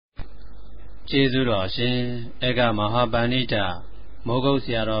ကျေးဇူးတော်ရှင်ဧကမဟာပဏိတမိုးကုတ်ဆ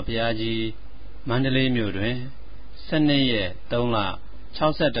ရာတော်ဘုရားကြီးမန္တလေးမြို့တွင်12 ရက် 3 လ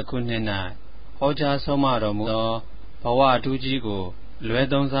 62 ခုနှစ်၌ဟောကြားဆုံးမတော်မူသောဘဝထူးကြီးကိုလွယ်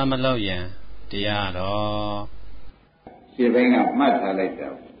သုံးစားမလောက်ရန်တရားတော်ဒီဘက်ကမှတ်ထားလိုက်တာ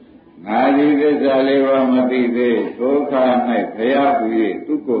ငါဒီသစ္စာလေးပါးမသိသေးဒုက္ခ၌ဘုရားဟူ၍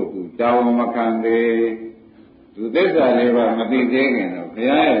သူကိုယ်သူတောင်းမခံသေးသူသစ္စာလေးပါးမသိသေးခင်တော့ဘု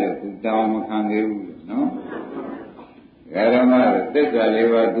ရားရဲ့သူတောင်းမခံသေးဘူးနော်ဓမ္မသစ္စာလေး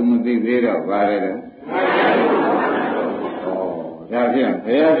ပါးသူမသိသေးတော့ဘာလဲတော့ဒါဖြင့်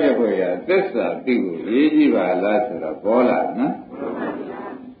ဘုရားဖြစ်ဖို့ရသစ္စာသိကိုရေးကြည့်ပါလားဆိုတော့ပေါ်လာနော်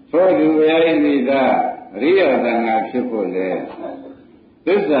သောသူဘုရားဤသာအရိယသံဃာဖြစ်ဖို့လေသ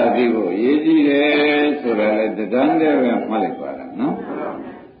စ္စာသိဖို့ရေးကြည့်တယ်ဆိုတာလေတဒန်းတည်းပဲမှတ်လိုက်ပါလားနော်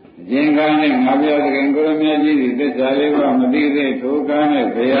အကျဉ်းကားနဲ့ငါပြောတဲ့ကိုရမကြီးဒီသစ္စာလေးပါမသိသေးထိုကားနဲ့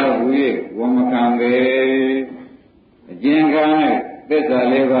ဘုရားဟူ၍ဝန်မခံပေအကျဉ်းကားနဲ့သစ္စာ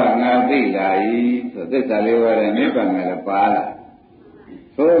လေးပါငါသိလာ၏ဆိုသစ္စာလေးပါရဲ့နိဗ္ဗာန်ကလည်းပါလာ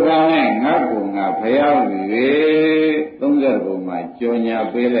ထိုကားနဲ့ငါ့ကိုငါဘုရားဟူ၍30ပုံမှာကြော်ညာ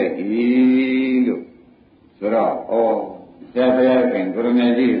ပေးလိုက်၏လို့ဆိုတော့ဩဆရာဘုရားခင်ကိုရမ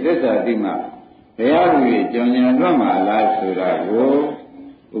ကြီးသစ္စာသိမှဘုရားဟူ၍ကြော်ညာလွတ်မှာလားဆိုတာကို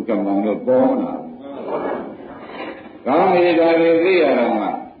ဥက္ကမောင်တို့ပေါ်လာကောင်းပြီဒါတွေသိရတော့မှ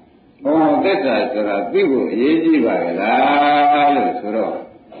သစ္စာဆိုတာသိဖို့အရေးကြီးပါကလားလို့ဆိုတော့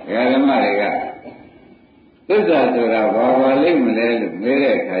ဓမ္မတွေကသစ္စာဆိုတာဘာပါလိမ့်မလဲလို့မေး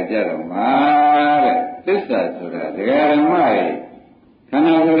တဲ့အခါကျတော့မှာတဲ့သစ္စာဆိုတာဓမ္မတွေခန္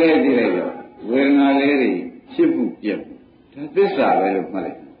ဓာကိုယ်လေးကြည့်လိုက်တော့ဝေဒနာလေးတွေဖြစ်မှုပြက်ဒါသစ္စာပဲလို့မှတ်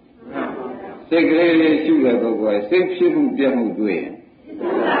လိုက်စိတ်ကလေးလေးရှိတဲ့ပုဂ္ဂိုလ်စိတ်ဖြစ်မှုပြက်မှုတွေ့ရင်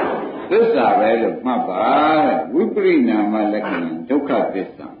သစ္စာပဲလို့မှတ်ပါတဲ့ဝိပရိနာမလက္ခဏာဒုက္ခသ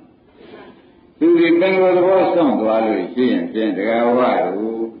စ္စာသူဒီသင်္ဘောသဘောဆောင်သွားလို့ရှိရင်ဖြင့်တရားဝါ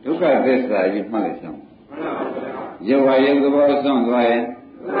တို့ဒုက္ခသစ္စာကြီးမှတ်လိုက်ဆောင်ရုပ်ဟာရုပ်သဘောဆောင်သွားရင်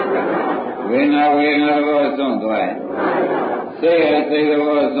ဝေဒနာသဘောဆောင်သွားရင်စိတ်ဟာစိတ်သ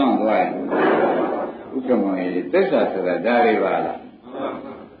ဘောဆောင်သွားရင်ဥက္ကမောကြီးသစ္စာဆိုတာဒါတွေပါလား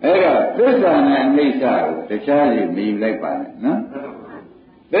အဲ့တော့သစ္စာနဲ့အနိစ္စကိုတခြားစီမြည်လိုက်ပါနဲ့နော်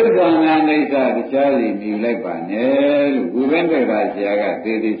သစ္စာနဲ့အနိစ္စတခြားစီမြည်လိုက်ပါနဲ့လို့ဝိပဿနာဆရာက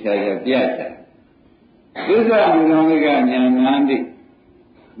သေသေးချာချာပြချာသစ္စာမူလမိကဉာဏ်နန္တိ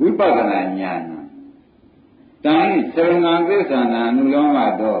ဝိပဿနာဉာဏ်တန်ဤသရဏံသစ္စာနာအနုလောမ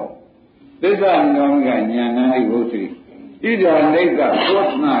တော့သစ္စာမူလမိကဉာဏ်နန္တိဘုသိဣဒာနိကသော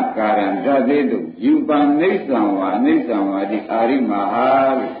နာကာရံဓာသေးတုယူပံနိစ္စံဝါနိစ္စံဝါဒီအာရိမဟာ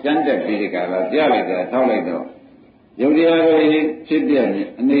လို့ကျမ်းတက်ပြီးဒီကရာပြလိုက်တာထောက်လိုက်တော့ယုတ်တရားတွေဖြစ်ပြနေ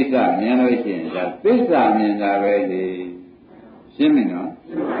အနိစ္စမြင်လို့ရှိရင်ဒါသစ္စာမြင်တာပဲလေရှင်းပြီနော်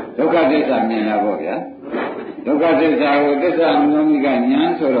ဒုက္ခသစ္စာမြင်တာပေါ့ဗျာဒုက္ခသစ္စာကိုသစ္စာမနောမိကဉာ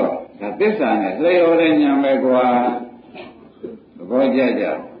ဏ်ဆိုတော့ဒါသစ္စာနဲ့လျော်တဲ့ဉာဏ်ပဲကွာသဘောကျကြ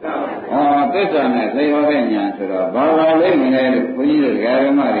သစ္စာနဲ့လျော်တဲ့ဉာဏ်ဆိုတော့ဘာပါလိမ့်မလဲလို့ဘုန်းကြီးတို့ဓ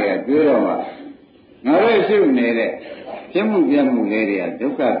မ္မတွေကပြောတော့မှငါတို့ရှိနေတဲ့ဖြစ်မှုပြမှုလေးတွေကဒု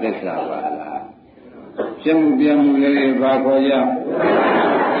က္ခသစ္စာပါလားဖြစ်မှုပြမှုလေးတွေဘာခေါ်ကြ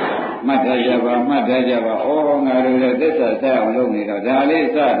မှတ်ထားကြပါမှတ်ထားကြပါဩငါတို့လည်းသစ္စာဆက်အောင်လုပ်နေတော့ဒါလေး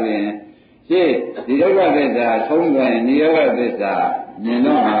စတွင်ရှင်းဒီဒုက္ခသစ္စာဆုံးသွားရင်နိရောဓသစ္စာမြင်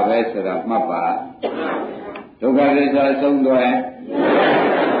တော့မှာပဲဆိုတာမှတ်ပါဒုက္ခသစ္စာဆုံးသွားရင်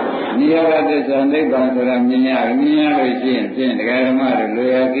နိရောဓသစ္စာနိဗ္ဗာန်ဆိုတာမြင်ရလို့ရှိရင်ဖြင့်တရားဓမ္မတွေလွ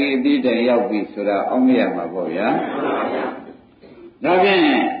ယ်ကီအတိတိုင်ရောက်ပြီဆိုတာအောက်မရမှာပေါ့ဗျာဒါဖြင့်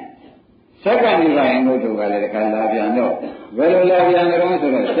သက္ကနိဗ္ဗာန်ဘုဒ္ဓကလည်းတခါလာပြန်တော့ဘယ်လိုလာပြန်ကြတော့ဆို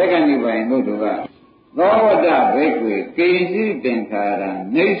တော့သက္ကနိဗ္ဗာန်ဘုဒ္ဓကသောဝတ္တဘိက္ခွေကိဉ္စီသင်္ခါရ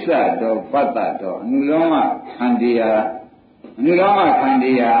နိစ္စတောပတ္တတောအနုလောမခန္တီယာ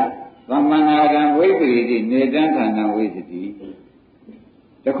သမ္မနာကံဝိပရိတိနေတံခန္ဓာဝိသတိ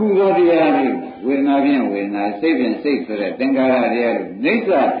တခုသောတရားလေးဝေဒနာဖြင့်ဝေဒနာစိတ်ဖြင့်စိတ်ဆိုတဲ့သင်္ခါရတရားလို့နိစ္စ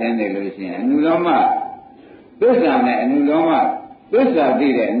ထင်တယ်လို့ရှိရင်အနုလောမသစ္စာနဲ့အနုလောမသစ္စာသိ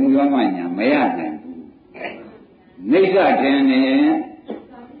တဲ့အနုလောမညာမရနိုင်ဘူးနိစ္စထင်နေ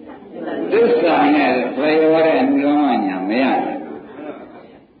သစ္စာနဲ့လျော်တဲ့အနုလောမညာမရနိုင်ဘူး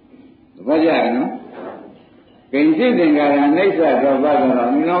သဘောကျရနော်ကိဉ္စိသင်္ကာရနိစ္စသောဘသော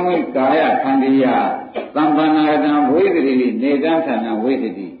အနုလောမိကာယခန္တီယသမ္ပန္နာတံဝိသတိနေတံသဏဝိသ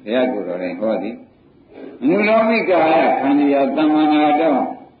တိဘုရားကိုယ်တော်တိုင်ဟောသည်အနုလောမိကာယခန္တီယသမ္ပန္နာတံ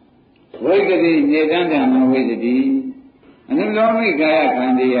ဝိသတိနေတံသဏဝိသတိအနုလောမိကာယခ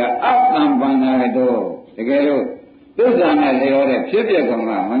န္တီယအသမ္ပန္နာတောတကယ်လို့သစ္စာနဲ့လျော်တဲ့ဖြစ်ပျက်ကောင်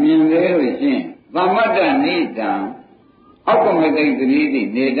ကမမြင်သေးလို့ရှိရင်သမ္မတ္တနိတံ အောက်ကမသိသတိတိ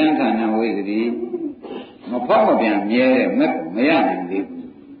နေတန်းဌာနဝိသတိမဖောက်မပြန်မြဲတဲ့မက်ကိုမရနိုင်သေးဘူး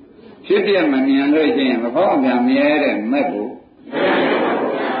ဖြစ်ပြမမြင်လို့ရှိရင်မဖောက်မပြန်မြဲတဲ့မက်ကို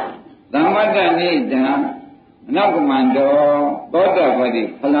သမ္မတ္တနိဒံအနောက်ကမန္တောသောတပတိ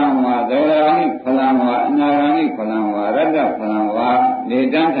ဖလံဝါသောရာနိဖလံဝါအနာဂာနိဖလံဝါရတ္တဖလံဝါနေ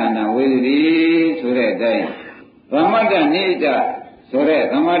တန်းဌာနဝိသတိဆိုတဲ့အတိုင်းသမ္မတ္တနိဒံဆိုတဲ့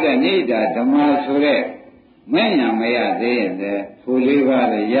သမ္မတ္တနိဒာဓမ္မဆိုတဲ့မဉ္ဇဏ်မရသေးရင်လည်းထိုလေးပါး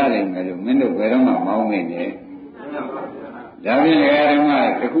လည်းရနိုင်မယ်လို့မင်းတို့ဘယ်တော့မှမောင်းမနေဒါဖြင့်ဓမ္မ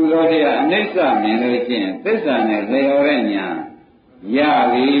တခုသောတရားအနိစ္စမြင်လို့ရှိရင်သစ္စာနဲ့လျော်တဲ့ညာရ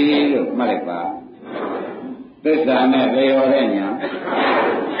ပြီလို့မှတ်လိုက်ပါသစ္စာနဲ့လျော်တဲ့ညာ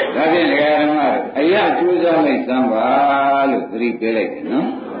ဒါဖြင့်ဓမ္မအရာကျိုးစားလိုက်စမ်းပါလို့သတိပေးလိုက်တယ်နော်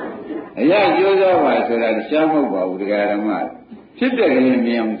အရာကျိုးစားပါဆိုတာရှားမဟုတ်ပါဘူးဓမ္မဖြစ်တဲ့ကလေးမြ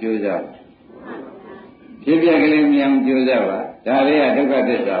င်အောင်ကြိုးစားဖြစ်တဲ့ကလေးမြင်အောင်ကြိုးစားပါဒါလေးကဒုက္ခ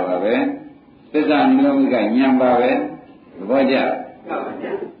သစ္စာပါပဲသစ္စာမျိုးကဉာဏ်ပါပဲသဘောကျ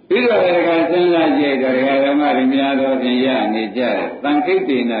ပြီးတော့ဒီကစဉ်းစားကြည့်တော့ဓမ္မတွေများတော့ဖြင့်ရနေကြတယ်သံခိတ္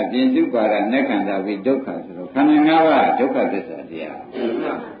တေနပြင်စုပါဒနက္ခန္တာပြီးဒုက္ခဆိုတော့ခန္ဓာ၅ပါးဒုက္ခသစ္စာတရား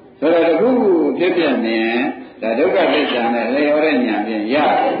ဆိုတော့တခုခုဖြစ်ပြနေဒါဒုက္ခသစ္စာနဲ့လျော်တဲ့ဉာဏ်ဖြင့်ရ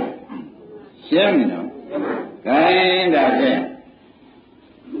တယ်ရှင်းပြီနော်ခိုင်းဒါဖြင့်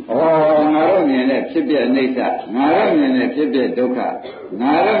ဩငါတို့မြင်တဲ့ဖြစ်ပြအိဋ္ဌငါတို့မြင်တဲ့ဖြစ်ပြဒုက္ခ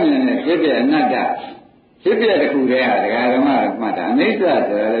ငါတို့မြင်တဲ့ဖြစ်ပြအနတ္တဖြစ်ပြတစ်ခုတည်းဟာဒကာဓမ္မကမှတ်တာအိဋ္ဌ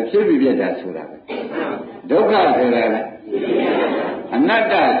ဆိုတာလည်းဖြစ်ပြီးပြတာဆိုတာပဲဒုက္ခဆိုတာလည်းအနတ္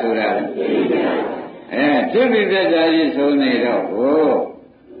တဆိုတာလည်းဖြစ်ပြီးပြတာကြီးဆိုနေတော့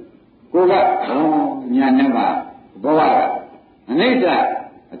ကိုကညာနဲ့မှာဘဝကအနိစ္စ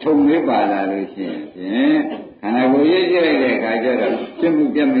အထုံလေးပါလာလို့ရှိရင်ခန္ဓာကိုယ်ရေးကြည့်လိုက်တဲ့အခါကျတော့ဖြစ်မှု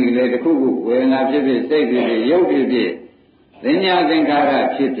ပြက်မှုလေးတစ်ခုခုဝေဒနာဖြစ်ဖြစ်စိတ်ဖြစ်ဖြစ်ရုပ်ဖြစ်ဖြစ်သင်ညာသင်္ခါရ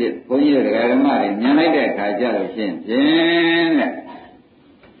ဖြစ်ဖြစ်ဘုန်းကြီးတို့ဓမ္မတွေဉာဏ်လိုက်တဲ့အခါကျတော့ဖြင့်တဲ့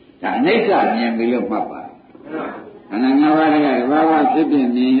ဒါအနိစ္စမြင်ပြီးလို့မှတ်ပါခန္ဓာ၅ပါးကတဘာဝဖြစ်ဖြစ်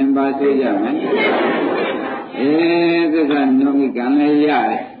မြင်ရင်ပါသေးကြမယ်သစ္စာနုမိကံလည်းရ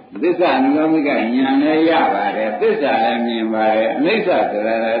တယ်သစ္စာနုမိကဉာဏ်လည်းရပါတယ်သစ္စာလည်းမြင်ပါတယ်အနိစ္စဆို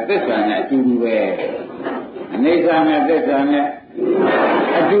တာလည်းသစ္စာနဲ့အတူတူပဲအနိစ္စနဲ့သစ္စာနဲ့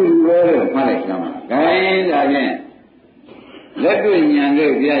အတူတူပဲလို့မှတ်လိုက်ကြမှာဒါရင်ဒါဖြင့်လက်တွေ့ဉာဏ်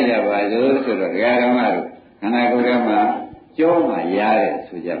လို့ပြရပါလို့ဆိုတော့ဓမ္မတို့ခန္ဓာကိုယ်ထဲမှာကြောမှရတဲ့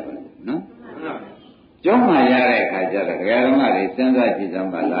ဆိုကြပါလို့နော်ကြောမှရတဲ့အခါကျတော့ဓမ္မတွေစဉ်းစားကြည့်သ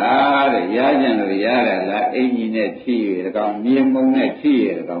မ်းပါလားတဲ့ရကြံလို့ရရလားအင်ကြီးနဲ့ဖြည့်ရတကောင်မြေမုံနဲ့ဖြည့်ရ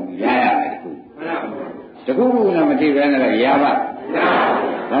တကောင်ရရမယ်တခုခုနဲ့မထိပဲနဲ့ရပါ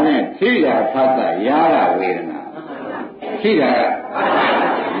ဒါနဲ့ဖြည့်ရဖတ်တာရတာဝေဒနာဖြည့်တာ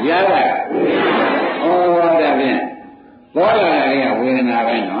ရတာဩဒါဖြင့်ဘောလာတွေကဝေဒနာ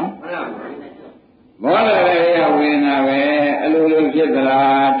ပဲနော်ဘောလာတွေကဝေဒနာပဲအလိုလိုဖြစ်သ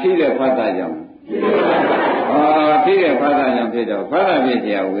လားဖြည့်တဲ့ဖတ်တာကြောင့်ဖြည့်တဲ့ဖတ်တာကြောင့်ဖြစ်တော့ဖတ်တာဖြစ်เ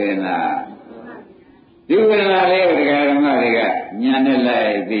สียဝေဒနာဒီဝေဒနာလေးကိုတရားဓမ္မတွေကညာနဲ့လို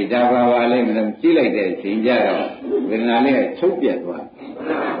က်ပြီးဒါပါလိမ့်မလို့ကြည့်လိုက်တဲ့အချိန်ကျတော့ဝေဒနာလေးကချုပ်ပြတ်သွား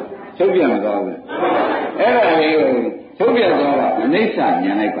ချုပ်ပြတ်မသွားဘူးအဲ့ဒါလေးကိုချုပ်ပြတ်သွားတော့အနိစ္စ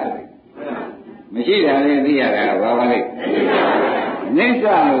ညာလိုက်ပါလေမရှိတာလေးသိရတာဘာပါလိမ့်အနိစ္စ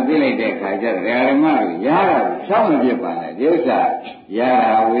လို့သိလိုက်တဲ့အခါကျတော့ဓမ္မတွေရတာဖြောင်းမပြစ်ပါနဲ့ဒီဥစ္စာရ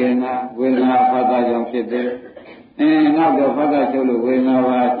တာဝေဒနာဖတ်တာကြောင့်ဖြစ်တယ်နောက်တော့ဖတ်တာချုပ်လို့ဝေဒနာ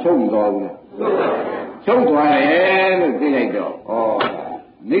ပါချုပ်သွားဘူးလားချုပ်သွားတယ်လို့သိလိုက်တော့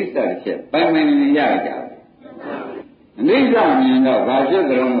အနိစ္စတစ်ချက်ပိုင်ပိုင်နေရကြတယ်အနိစ္စမြင်တော့ဘာဖြစ်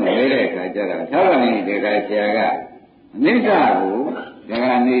ကြုံလို့လဲတဲ့အခါကျတော့သာဝတိတေခါဆရာကအနိစ္စကိုဒါက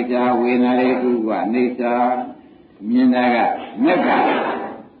အနိစ္စဝေဒနာလေးခုကအနိစ္စမြင်တာကမက္က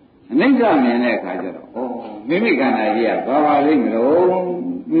အနိစ္စမြင်တဲ့အခါကျတော့မိမိခန္ဓာကြီးကဘာပါလိမ့်မလို့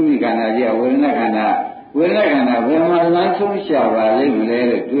မိမိခန္ဓာကြီးကဝေဒနာခန္ဓာဘယ်မှာလမ်းဆုံးရှာပါလိမ့်မလဲ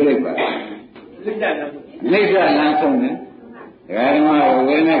လို့တွေးလိုက်ပါနိစ္စလမ်းဆုံးတယ်ဓမ္မ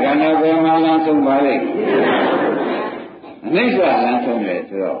ဝေဒနာခန္ဓာဘယ်မှာလမ်းဆုံးပါလိမ့်အနိစ္စလမ်းဆုံးတယ်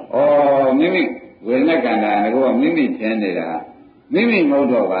ဆိုတော့မိမိဝေဒနာခန္ဓာကမိမိထင်နေတာမိမိမဟုတ်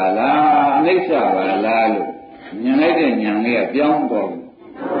တော့ပါလားအနိစ္စပါလားလို့ဉာဏ်လိုက်တဲ့ဉာဏ်လေးကပြောင်းသွားပြီ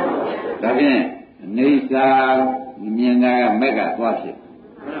ဒါဖြင့်အနိစ္စမြင်တာကမက်ကသွားဖြစ်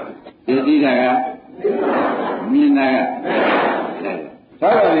သိသိတာကမြင်တာကသာ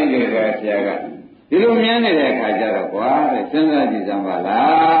ဝတိကေကဆရာကဒီလိုမြင်နေတဲ့အခါကျတော့ကွာတဲ့စဉ်းစားကြည့်စမ်းပါ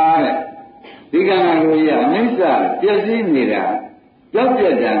လားတဲ့ဒီကံကိုကြီးအနိစ္စပြည့်စည်နေတာကြောက်ပြ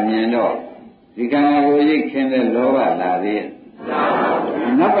က်တာမြင်တော့ဒီကံကိုကြီးခင်းတဲ့လောဘလာသေးရဲ့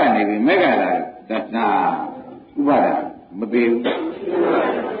နောက်ကနေပြီးမက်ကလာတဏှာဥပါဒ မသေးဘူး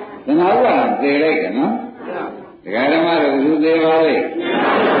တဏှာဥပါဒံသေလိုက်တယ်နော်ဒကာဓမ္မတို့သူသေးပါလေ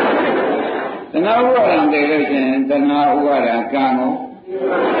တဏှာဥပါဒံသေလို့ရှိရင်တဏှာဥပါဒံကံကို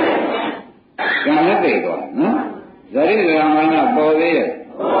ကံနဲ့သေသွားနော်ဇရိဒရာမဏပေါ်သေးရဲ့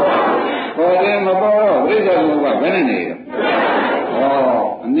ပေါ်သေးမပေါ်တော့ပြိဿဘုရားဘယ်နဲ့နေရော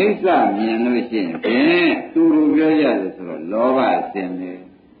အနိစ္စမြင်လို့ရှိရင်ဖြင့်သူတို့ပြောရတယ်ဆိုတော့လောဘစင်တယ်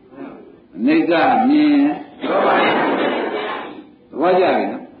အနိစ္စမြင်လောဘစင်တယ်ဘောကြပြီ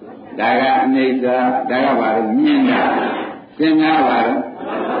နော်ဒါကအနိစ္စဒါကဘာလို့မြင်တာစင်တာဘာလို့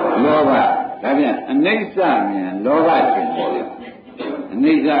လောဘဒါပြန်အနိစ္စမြင်လောဘစင်တယ်အ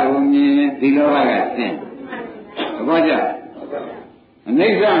နိစ္စကိုမြင်ဒီလောဘကစင်ဘောကြအနိ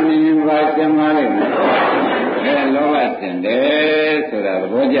စ္စမြင်ဘာစင်ပါလိမ့်မယ်လောဘစင်တယ်ဆိုတာသ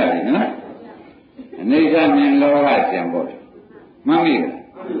ဘောကျပြီနော်အနိစ္စမြင်လောဘစင်ပေါ့မှန်ပြီ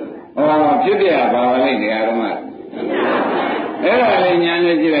လားဖြစ်ပြပါပါလိမ့်နေရာတော့မှအဲ့ဒါလေးညာ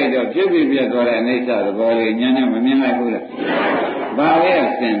နဲ့ကြည့်လိုက်တော့ဖြစ်ပြသွားတဲ့အနိစ္စသဘောလေးညာနဲ့မမြင်လိုက်ဘူးလားဘာလဲ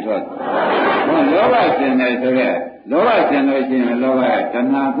စင်ထွက်လောဘစင်တယ်ဆိုတော့လောဘစင်လို့ရှိရင်လောဘကတ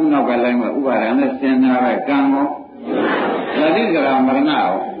ဏှာခုနောက်ကလိုက်မှဥပါဒံနဲ့စင်တာပဲကံရောသတိကရာမရဏ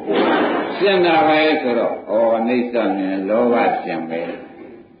ရောစင်တာပဲဆိုတော့အိဋ္ဌမြင်လောဘစင်ပဲ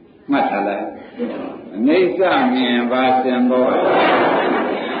မှတ်ထားလိုက်အိဋ္ဌမြင်ပါစင်တော့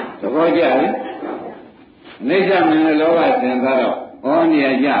သဘောကျပြီအိဋ္ဌမြင်လောဘစင်တော့နေ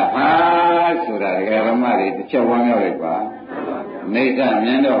ရာကြပါဆိုတာဒကာဓမ္မတွေတစ်ချက်ဝမ်းရောက်လိုက်ပါအိဋ္ဌမြ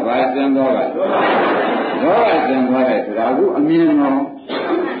င်တော့ပါစင်တော့လောဘစင်သွားတယ်ဆိုတာအခုအမြင်တော့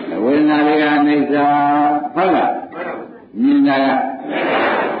ဝေဒနာတွေကအိဋ္ဌဟုတ်လားမြင်တာက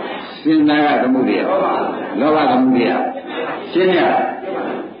စင်တာကသမုဒိယလောဘသမုဒိယရှင်းရ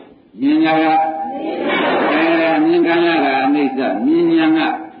မြင်ညာကမြင်ကံရတာအနိစ္စမြင်ညာ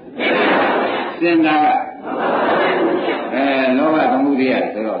ကစင်တာကလောဘသမုဒိယ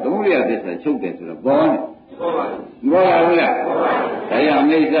ဆိုတော့သမုဒိယသစ္စာချုပ်တယ်ဆိုတော့ဘောနေဘောပါဘူးလားဒါကြောင့်အ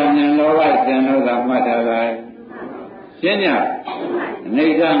နိစ္စမြင်လောဘစင်လို့သာမှတ်ထားလိုက်ရှင်းရအနိ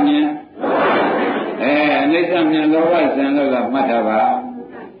စ္စမြင်အနိစ္စမြင်လောဘစင်လို့သာမှတ်ထားပါ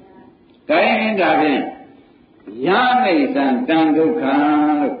တိုင်းဒါဖြင့်ယာနိစ္စံတံဒုက္ခ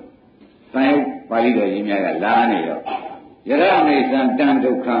လို့ဆိုင်ပါဠိတော်ကြီးများကလာနေတော့ယရနိစ္စံတံ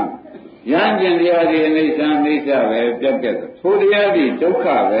ဒုက္ခယံကျင်တရားဒီအနိစ္စအိဋ္ဌပဲပြတ်ပြတ်ထိုတရားဒီဒုက္ခ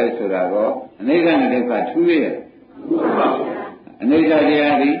ပဲဆိုတာတော့အနိစ္စနဲ့ဒုက္ခထူးရဲ့အနိစ္စတ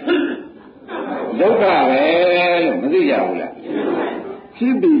ရားဒီဒုက္ခပဲလို့မသိကြဘူးလားဖြ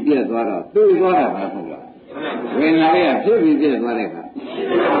စ်ပြီးပြတ်သွားတော့သိသွားတာမဟုတ်လားဝိညာဉ်လေးကဖြစ်ပြီးပြတ်သွားတဲ့အခါ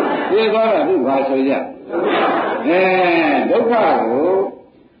သိသွားတော့သူ့ဘာဆိုကြဒုက္ခကို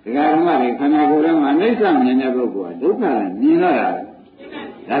ဒကာဓမ္မတွေခန္ဓာကိုယ်ထဲမှာအိဋ္ဌမြင်တဲ့ပုဂ္ဂိုလ်ကဒုက္ခနဲ့မြင်ရတာ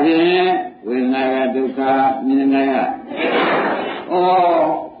ဒါဖြင့်ဝေဒနာကဒုက္ခမြင်တာက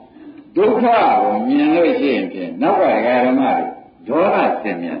ဒုက္ခကိုမြင်လို့ရှိရင်ဖြင့်နောက်ကဒကာဓမ္မတွေဒေါသဆ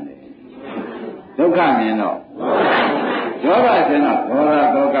င်မြန်တယ်ဒုက္ခမြင်တော့ဒေါသဆင်တော့ဒေါ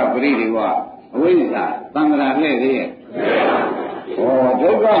သဒေါကပရိဒီဝအဝိဇ္ဇာသံဃာနဲ့သေးရဲ့ဒု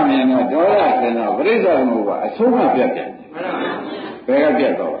က္ခမြင်တော့ဒေါသဆင်တော့ပရိစ္ဆေသမုပ္ပါအဆုံးမပြတ်တယ်ဘယ်ကပြ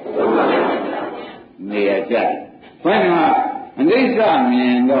တ်တော့နေရာကျတယ်ဘယ်မှာအနိစ္စမြ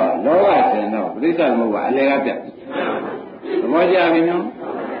င်တော့လောဘဆင်တော့ပရိစ္ဆေသမုပ္ပါအလယ်ကပြတ်တယ်သဘောကျပြီနော်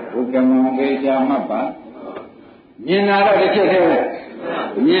ဘုကမံပေချာမှတ်ပါမြင်တာတော့တစ်ချက်တည်းပဲ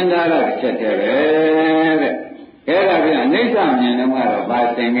မြင်တာတော့တစ်ချက်တည်းပဲတဲ့အဲ့ဒါပြန်အိဋ္ဌမြင်တော့ကတော့ပါ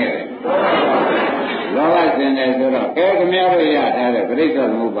သင်ခဲ့တယ်လောဘစင်တယ်ဆိုတော့ကဲခမည်းတော်ရထားတဲ့ပြိဿသ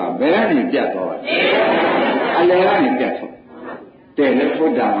မုပ္ပါဘယ်ကနေပြတ်သွားလဲအလယ်ကနေပြတ်သွားတဲ့လေဘု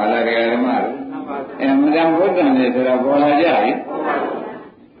ဒ္ဓမာလာကေဓမ္မတို့မတန်ဘုဒ္ဓံလေဆိုတော့ပေါ်လာကြပြီ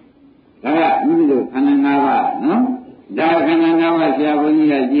ဒါကမိမိတို့ခန္ဓာ၅ပါးနော်ဒါခန္ဓာ၅ပါးဆရာဘုန်းကြီး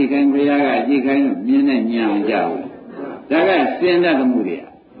ကကြည်ခိုင်းဘုရားကကြည်ခိုင်းလို့မြင်နဲ့ညံကြဘူးဒါကစင်တဲ့သမှုတွေ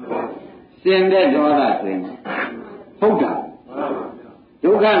စင်တဲ့ဒေါသစင်ဟုတ်တာ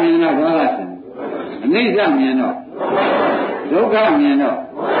ဒုက္ခမြင်တော့ဒေါသစင်အနိစ္စမြင်တော့ဒုက္ခမြင်တော့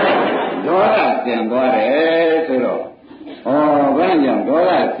ဒေါသစင်သွားတယ်ဆိုတော့ဘာကြောင့်ဒေါ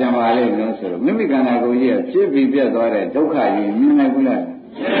သစင်ပါလိမ့်လို့ဆိုတော့မိမိခန္ဓာကိုယ်ကြီးကဖြစ်ပြီးပြတ်သွားတဲ့ဒုက္ခကြီးမြင်နိုင်ဘူးလား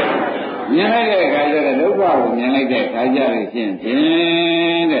မြင်လိုက်တဲ့အခါကျတော့ဒုက္ခကိုမြင်လိုက်တဲ့အခါကျလို့ရှိရင်ဖြ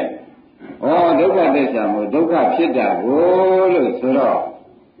င့်တဲ့ဒုက္ခသစ္စာမို့ဒုက္ခဖြစ်တာကိုလို့ဆိုတော့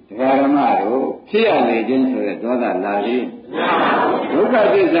ဒကာဓမ္မတို့ဖြစ်ရလေခြင်းဆိုတဲ့ဒေါသလာပြီဒုက္ခ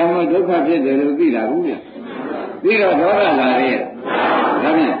သစ္စာမို့ဒုက္ခဖြစ်တယ်လို့သိတာဘူးဗျပြီးတော့ဒေါသလာရဲ့ဒါ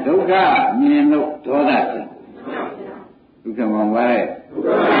ဖြင့်ဒုက္ခမြင်လို့ဒေါသဖြစ်ဒုက္ခမှန်ပါရဲ့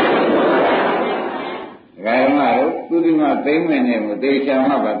ဒကာဓမ္မတို့သူဒီမှာသိမ့်မယ်နဲ့ကိုသေချာ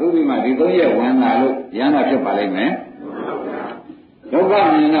မှပါသူဒီမှာဒီသုံးရက်ဝင်လာလို့ရဟန္တာဖြစ်ပါလိမ့်မယ် ဒုက္ခ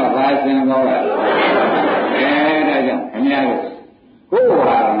မြင်တော့ဘာစင်ကောလဲဒါကြောင့်ခင်ဗျားတို့ကိုယ်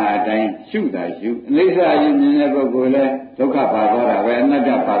ဝါဒနာအတိုင်းရှုတာရှုအနိစ္စကြီးမြင်တဲ့ပုဂ္ဂိုလ်လဲဒုက္ခပါသွားတာပဲအနတ္တ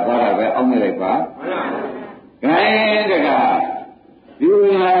ပါသွားတာပဲအောက်နေလိုက်ပါခိုင်းတကားဒီဝေ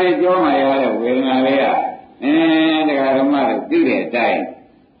ဒနာလေးကြောမှရတဲ့ဝေဒနာလေးကတကားဓမ္မတို့သိတဲ့အတိုင်း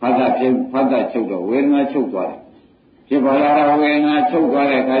ဖတ်တာချုပ်တော့ဝေဒနာချုပ်သွားတယ်ဖြစ်ပေါ်လာတဲ့ဝေဒနာချုပ်သွား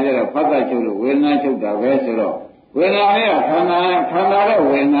တဲ့အခါကျတော့ဖတ်တာချုပ်လို့ဝေဒနာချုပ်တာပဲဆိုတော့ဝေဒနာလေးကခန္ဓာတဲ့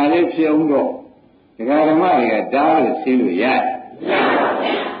ဝေဒနာလေးဖြစ်အောင်တော့ဒကာဓမ္မတွေကတားလို့သိလို့ရတယ်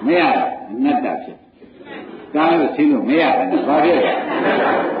မရအနတ္တဖြစ်တားလို့သိလို့မရတယ်ဘာဖြစ်လဲ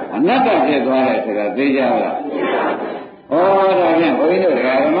အနတ္တဖြစ်သွားတယ်ဆိုတာသိကြလားဒါဖြင့်ဘုန်းကြီးတို့ဓ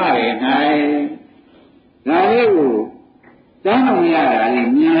မ္မတွေနိုင်ဒါလေးကိုတန်းလို့မရတာလေး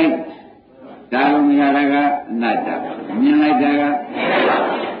မြင်လိုက်ဒါလို့မရတာကအနတ္တမြင်လိုက်တာက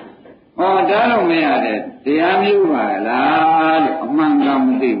ဒါလို့မရတဲ့တရားမျိုးပါလားလို့အမှန်ကမ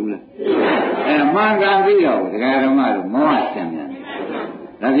သိဘူးလားအမှန်ကန်ပြီးတော့ဓမ္မတို့မောဟဆင်ပြန်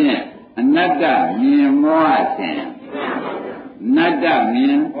ဒါဖြင့်အနတ္တမြင်မောဟဆင်အနတ္တမြ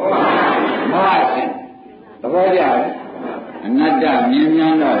င်မောဟဆင်သဘောကျလားအနတ္တမြင်မြ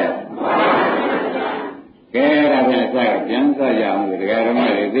န်တော့တယ်ကဲဒါဖြင့်ဆက်ပြန်ဆက်ရအောင်ဒီဓမ္မ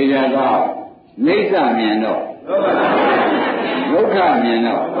တွေသိကြတော့နိစ္စမြင်တော့ဒုက္ခမြင်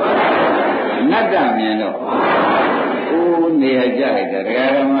တော့အနတ္တမြင်တော့နေရာကြလိုက်တယ်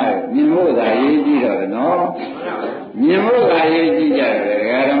ဓမ္မတွေမြင်ဖို့သာရေးကြည့်တော့တယ်နော်မြင်ဖို့သာရေးကြည့်ကြတ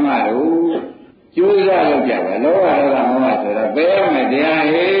ယ်ဓမ္မတို့ကျိုးစားလုပ်ကြပါလောဘဒေါသမောဟဆိုတာဘယ်မှတရား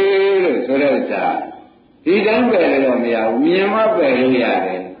ဟေးလို့ဆိုတဲ့ဥစ္စာဒီတိုင်းပဲလို့မရဘူးမြင်မှပဲလို့ရတ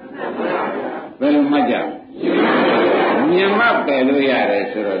ယ်ဘယ်လိုမှကြမြင်မှပဲလို့ရတယ်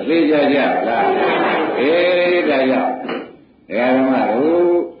ဆိုတော့သိကြကြလားဒါကြောင့်ဓမ္မ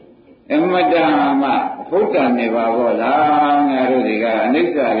တို့အမတ္တမဘုဒ္ဓနေပါဘောလားငါတို့တွေကအနိ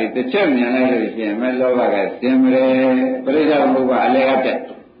စ္စလေးတစ်ချက်မြင်လိုက်လို့ရှိရင်မဲ့လောဘကစင်မလဲပရိစ္ဆေဘုရားအလဲအတက်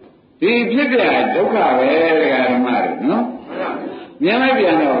ဒီဖြစ်ပြဒုက္ခပဲဓမ္မတို့နော်မြင်လိုက်ပြ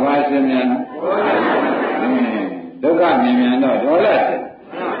န်တော့ဘာစင်မြန်ဒုက္ခမြင်မြန်တော့ဒေါသ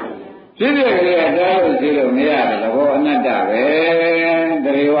ဖြစ်ပြကလေးကတားလို့ရှိလို့မရတယ်သဘောအနတ္တပဲတ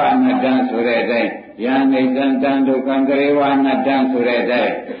ရေဝအနတ္တဆိုတဲ့အတိုင်းယံနေတန်တန်ဒုက္ခံတရေဝအနတ္တဆိုတဲ့အတို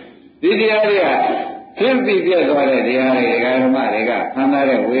င်းဒီတရားတွေကဖြစ်ပြီးပြတ်သွားတဲ့တရားတွေဓမ္မတွေကခန္ဓာ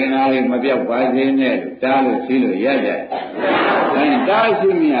ရဲ့ဝေဒနာတွေမပြောက်ပါစေနဲ့တားလို့ရှိလို့ရကြတယ်။ဒါရင်တားရှိ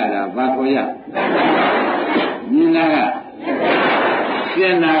မြရတာဘာကိုရမြင်တာကရှ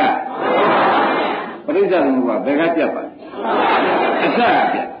င်းတာကပရိစ္ဆေသမုပ္ပါဘယ်ကပြတ်ပါအစက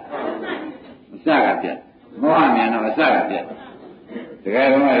ပြတ်အစကပြတ်မောဟမြင်တော့အစကပြတ်တကယ်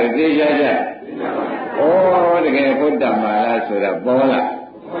ဓမ္မတွေသိကြကြတကယ်ဘုဒ္ဓမာလားဆိုတာပေါ်လာ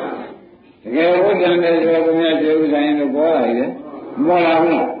တကယ်ဘုဒ္ဓံတဲ့ဆိုတော့ဘုရားကျေဥဆိုင်လို့ပေါ်လာတယ်မပေါ်လာ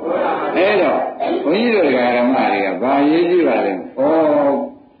ဘူးအဲ့တော့ဘုန်းကြီးတို့ဓမ္မတွေကဘာရေးကြည့်ပါလဲ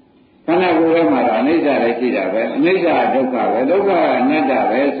ခန္ဓာကိုယ်ထဲမှာတော့အနိစ္စလည်းရှိတာပဲအနိစ္စဒုက္ခပဲဒုက္ခကအနတ္တ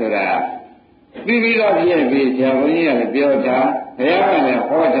ပဲဆိုတာပြီးတော့ပြည့်ပြီးဆရာဘုန်းကြီးကလည်းပြောတာဘုရားကလည်း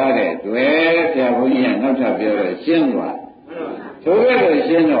ဟောထားတဲ့တွေ့ဆရာဘုန်းကြီးကနောက်ထပ်ပြောတော့ရှင်းသွားဆိုရလို့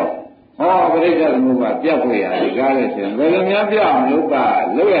ရှင်းတော့ပရိစ္ဆေသမုပ္ပါပြတ်ခွေရတယ်ကားလို့ဆိုရင်ဘယ်လိုများပြအောင်လုပ်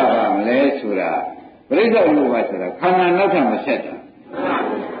ရပါမလဲဆိုတာပရိစ္ဆေသမုပ္ပါဆိုတာခန္ဓာနောက်ထပ်မဆက်တာ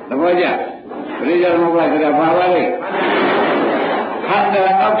သဘောကျပရိစ္ဆေသမုပ္ပါဆိုတာဘာပါလဲခန္ဓာ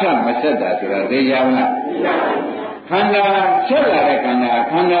နောက်ထပ်မဆက်တာဆိုတာသိကြမလားခန္ဓာဆက်လာတဲ့ခန္ဓာ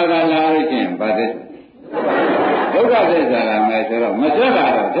ကလာလို့ရှိရင်ဘာသစ္စာဒုက္ခသစ္စာလာမယ်ဆိုတော့မဆက်လာ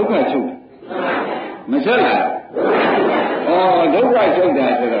တော့ဒုက္ခချုပ်မဆက်လာဒုက္ခချုပ်တာ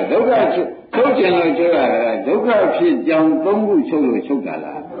ဆိုတော့ဒုက္ခချုပ်ခြင်းလို့ပြောရတာဒုက္ခဖြစ်ကြောင်းသုံးခုချုပ်လို့ချုပ်တာ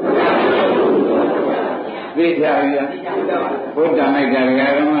လားသိကြပြီလားဘုဒ္ဓမိုက်တာ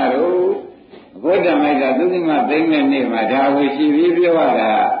ဓမ္မတို့ဘုဒ္ဓမိုက်တာသုတိမသိမ့်တဲ့နေ့မှာဒါဝေရှိပြီးပြောရ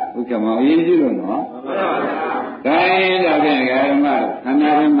တာဘုက္ကမောအရေးကြီးလို့နော်ဒါရင်ဒါဖြင့်ဓမ္မတို့ခန္ဓာ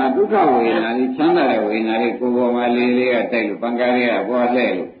ထဲမှာဒုက္ခဝေဒနာလေးချမ်းသာတဲ့ဝေဒနာလေးကိုယ်ပေါ်မှာလေးကတိုက်လို့ပံကားလေးကပေါ်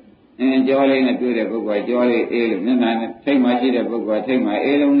လှဲ့လို့ကြောလေးနဲ့တွေ့တဲ့ပုဂ္ဂိုလ်ကြောလေးအေးလို့မျက်နှာနဲ့ထိတ်မှရှိတဲ့ပုဂ္ဂိုလ်ထိတ်မှ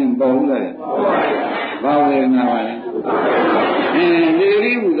အေးလုံးနဲ့ပေါ်ဘူးလားဘာဝေဒနာပါလဲ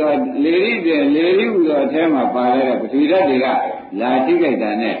လေရီဟူသောအထဲမှာပါတဲ့ပထဝီဓာတ်တွေကလာထိကြိုက်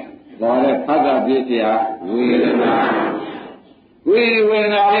တာနဲ့ပေါ်တဲ့ဖတ်တာပြည့်စရာဝေဒနာဝေဒ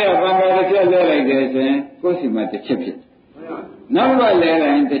နာရဲ့ဘာသာတစ်ချက်လဲလိုက်တယ်ဆိုရင်ကိုယ်စီမှာတစ်ချက်ဖြစ်နောက်တော့လဲ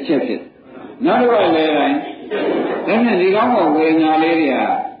တိုင်းတစ်ချက်ဖြစ်နောက်တော့လဲတိုင်းဒါနဲ့ဒီကောင်းကဝေဒနာလေးတွေက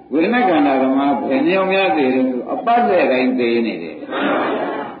ဝေဒနာခန္ဓာကမှာဘယ်နှယောက်များသေးတယ်ဆိုအပတ်လဲတိုင်းသေးနေတယ်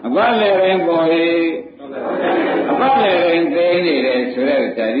အပတ်လဲတိုင်းပေါ်ရေးအပတ်လဲတိုင်းသေးနေတယ်ဆို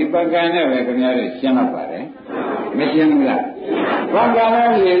တော့ဒီပကံနဲ့ပဲခင်ဗျားတို့ရှင်းတော့ပါတယ်မရှင်းဘူးလား ဘာကလ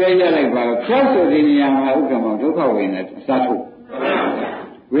ည်းလေလေးရလိုက်ပါဖြတ်ဆိုတဲ့နေရာမှာဥက္ကမောဒုက္ခဝေဒနာအစားထုတ်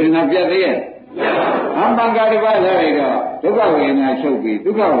ဝေဒနာပြတ်သေးရဲ့အဘံကာတပါးလာလိုက်တော့ဒုက္ခဝေဒနာချုပ်ပြီး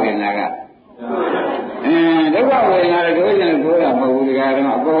ဒုက္ခဝေဒနာကဒုက္ခဝေဒနာတို့ကျန်ဆိုတာမဟုတ်ဘူးဒီက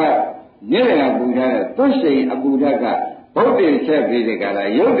တော့အပေါ်ကညစ်တယ်ကပူထားတဲ့သွရှိန်အပူဓာတ်ကဘုတ်တိဆက်ပြီးဒီကလာ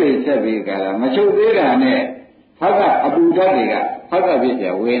ရုပ်တိဆက်ပြီးကလာမချုပ်သေးတာနဲ့ဖတ်ကအပူဓာတ်တွေကဖတ်ကဖြစ်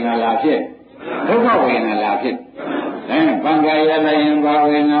တဲ့ဝေဒနာလာဖြစ်ဒုက္ခဝေဒနာလာဖြစ်ပံကာရလည်းရင်ဘာ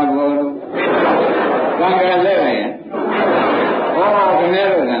ဝေဒနာဘောလို့ပံကာလည်းရင်ဟောခင်ဗျား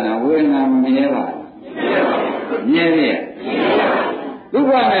တို့ကဝေဒနာမမြဲပါဘူးမြဲရဲ့ဒုက္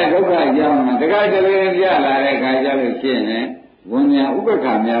ခနဲ့ဒုက္ခကြောင့်တခါတလေပြလာတဲ့ခါကျလို့ဖြစ်နေဝိညာဉ်ဥပ္ပ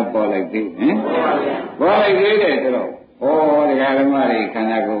ခါများပေါ်လိုက်သေးဟင်ပေါ်လိုက်သေးတယ်ဆိုတော့ဩတရားဓမ္မတွေခန္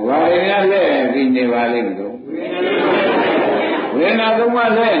ဓာကိုယ်ဘာတွေများလဲပြီးနေပါလိမ့်မလို့ဝေဒနာသုံး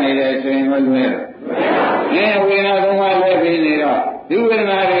ပါးလဲနေတယ်ဆိုရင်လွယ်တော့ဝေဒနာသုံးပါးလဲပြီးနေတော့ဒီဝေဒ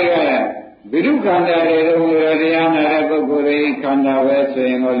နာတွေကဘိဓုခန္ဓာတွေတော့တရားနာတဲ့ပုဂ္ဂိုလ်တွေခန္ဓာပဲဆို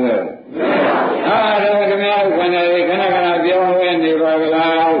ရင်လွယ်တော့တော့ခင်ဗျားတို့ခန္ဓာတွေခဏခဏပြောင်းလဲနေပါက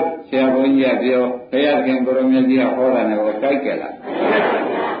လားဆရာဘုန်းကြီးကပြောဘုရားခင်ကိုရမကြီးကဟောတာနဲ့ကိုတိုက်ကြလား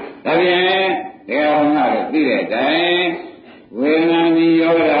ဒါပြန်တရားတော်ကသိတဲ့အတိုင်းဝေဒနာနိ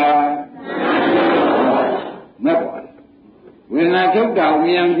ရောဓမက်ပေါ်ဝေဒနာချုပ်တာအ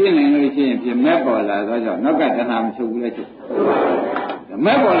မြန်ပြင်းနေလို့ရှိရင်ဖြစ်မက်ပေါ်လာတော့ကြောင့်နောက်ကတဏှာမချုပ်ဘူးလေချုပ်မ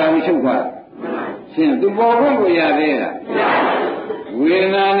က်ပေါ်လာမချုပ်ပါရှင်သူပေါ်ဖို့ကိုရသေးလားဝေဒ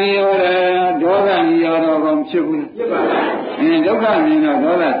နာနိရောဓဒေါသနိရောဓကောဖြစ်ဘူးဖြစ်ပါဘူးဒုက္ခမြင်တော့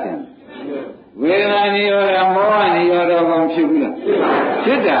ဒေါသဆင်ဝေဒနာနိရောဓမောဟနိရောဓကောဖြစ်ဘူးလားဖြ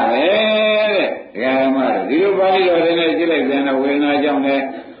စ်တာပဲတဲ့ဒကာဓမ္မတို့ဒီလိုပါဠိတော်တွေနဲ့ကြည့်လိုက်ပြန်တော့ဝေဒနာကြောင့်လည်း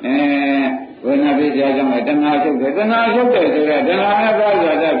ဝေဒနာဖြစ်ကြကြောင့်လည်းတဏှာချုပ်တယ်တဏှာချုပ်တယ်ဆိုတော့တဏှာနဲ့သာ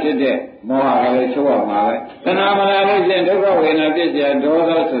ဇာတဖြစ်တဲ့မောဟကလည်းချုပ်ရမှာပဲတဏှာမလာလို့ရှိရင်ဒုက္ခဝေဒနာဖြစ်ကြဒေါ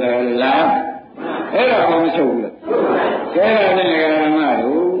သဆိုတာလာအဲ့ဒါကောမချုပ်ဘူးလားကဲဒါနဲ့ဒကာဓမ္မ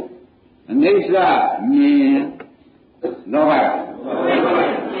တို့အနိစ္စမြင်လောဘ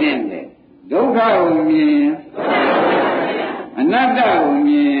ရှင်းတယ်ဒုက္ခကိုမြင်အနတ္တကို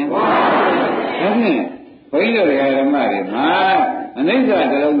မြင်ဒါဖြင့်ဘုန်းကြီးတို့ဓမ္မတွေမှာအနိစ္စ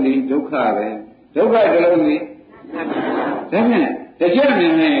တစ်လုံးဒီဒုက္ခပဲဒုက္ခတစ်လုံးဒီဒါဖြင့်တစ်ချက်မြ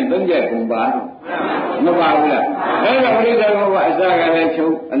င်ရင်သုံးချက်ကုန်ပါမပါဘူးလားအဲ့ဒါပရိစ္ဆေဘဝအစကလည်းချု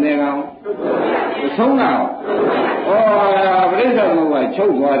ပ်အနေကောင်ဆုံးတာဩပရိစ္ဆေဘဝချု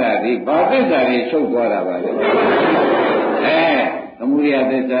ပ်သွားတာဒီဘာသစ္စာတွေချုပ်သွားတာပါလဲသမုဒယ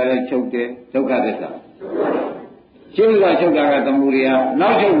သစ္စာလည်းချုပ်တယ်ဒုက္ခသစ္စာရှင်းလို့ချုပ်တာကသမုဒယနော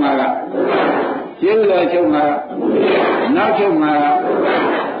က်ချုပ်မှာကရှင်းလို့ချုပ်မှာနောက်ချုပ်မှာ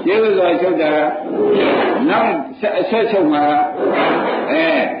ရှင်းလို့ချုပ်တာကနောက်အဆက်ချုပ်မှာ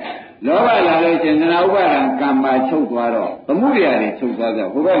လောဘလာလို့ရှင်သနာဥပါဒံကံပါချုပ်သွားတော့သမုဒယတွေချုပ်သွားတော့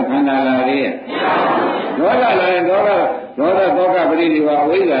ဘုရားခန္ဓာလာရဲ့ဒေါသလာရင်ဒေါသဒေါကပရိဒီဝအ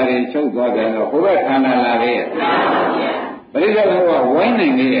ဝိဇ္ဇာတွေချုပ်သွားတယ်တော့ဘုရားခန္ဓာလာရဲ့ပရိစ္ဆေဘဝဝိုင်းနို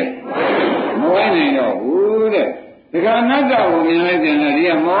င်လေရဲ့မဝိုင်းနိုင်တော့ဘူးတဲ့ဒီကအနတ္တကိုမြင်လိုက်ပြန်တယ်ဒီ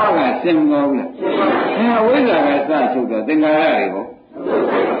ကမောဟကဆင်မတော်ဘူးလားအဝိဇ္ဇာကစချုပ်တော့သင်္ခါရတွေပေါ့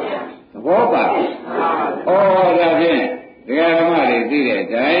သဘောပါဒါဖြင့်ဒီကဓမ္မတွေသိတဲ့အ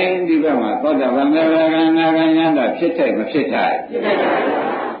တိုင်းဒီဘက်မှာသောတာပန်မေဃနာဂဉာဏ်တာဖြစ်ထိုက်မဖြစ်ထိုက်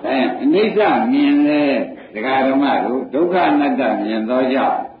အနိစ္စမြင်လေဒီကဓမ္မတို့ဒုက္ခအနတ္တမြင်သောကြော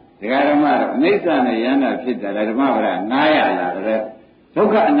င့်ဒီကဓမ္မတော့အနိစ္စနဲ့ယန္တာဖြစ်တာဓမ္မဗရာ900လာတဲ့ဒု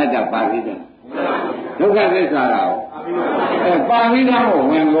က္ခအနတ္တပါဠိတယ်ဒုက္ခသစ္စာတော့ပါဠိတော်ကို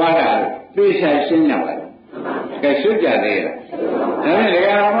ဝင်သွားတာသိချာရှင်းကြပါလားကဲရှင်းကြသေးလားဒါနဲ့ဒီက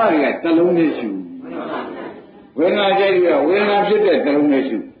ဓမ္မတွေကသလုံးနဲ့ရှုဝေဒနာကြိုက်ပြီးတော့ဝေဒနာဖြစ်တဲ့သလုံးနဲ့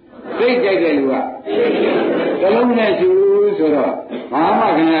ရှုသိကြိုက်တဲ့လူကသလုံးနဲ့ရှုဆိုတော့ဘာမှ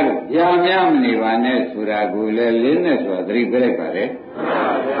ခင်ဗျားတို့ကြာများမနေပါနဲ့ဆိုတာကိုလည်းလင်းနဲ့ဆိုတာသတိပြလိုက်ပါလေ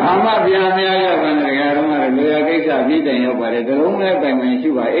ဘာမှကြာများရောက်ပါနဲ့ဒကာတော်ကလူရကိစ္စပြီးတိုင်ရောက်ပါတယ်သလုံးနဲ့ပိုင်ပိုင်ရှု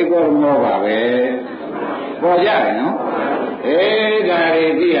ပါဧကောမောပါပဲပေါ်ကြတယ်နော်ဒါတွေ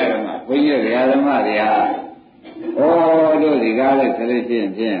သိရတော့မှဘုန်းကြီးတရားဓမ္မတွေဟာတို့ဒီကားလေးဆိုလို့ရှိရ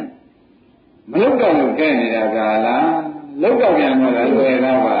င်ဖြင့်မလုတော့လို့ကဲနေတာကလားလုတော့ပြန်တော့လွယ်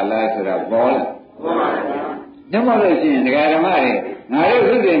လားပါလားဆိုတာပေါ်လာညမလို့ရှိရင်ဒကာဓမ္မတွေငါတို့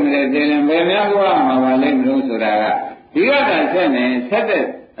ဥစ္စေမလဲတင်ရင်ဘယ်များသွားမှာပါလိမ့်မလို့ဆိုတာကဒီကတည်းကဆက်နေဆက်တဲ့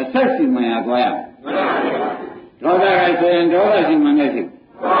အဆက်စီမံရသွားရဒေါသကဆိုရင်ဒေါသစီမံနေရှိ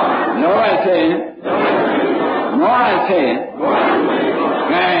လောဘဆိုရင်မောဟဆိုရင်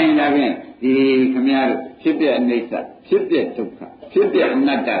ခိုင်းဒါဖြင့်ဒီခမည်းတော်ဖြစ်ပြအိဋ္ဌဖြစ်ပြဒုက္ခဖြစ်ပြအန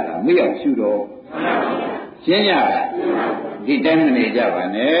တ္တကမရောက်ရှုတော့ ရှင်းရလားဒီတိုင်းမနေကြပါ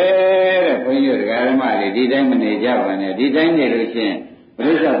နဲ့တဲ့ဘုန်းကြီးတို့ဓမ္မတွေဒီတိုင်းမနေကြပါနဲ့ဒီတိုင်းနေလို့ရှိရင်ပ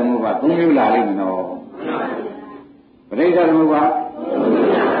ရိစ္ဆေသမုပ္ပါ3မျိုးလာလိမ့်မယ်နော်ပရိစ္ဆေသမုပ္ပါ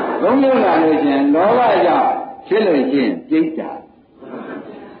3မျိုးလာလို့ရှိရင်လောဘကြောင့်ဖြစ်လို့ရှိရင်ပြိတ္တာ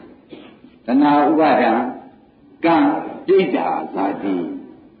တဏှာဥပါဒံကံပြိတ္တာသာတိ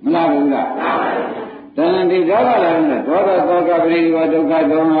မလားဘူးလားတဏှာဒီဒေါသလာနဲ့ဒေါသသောကပရိဒီဝဒုက္ခ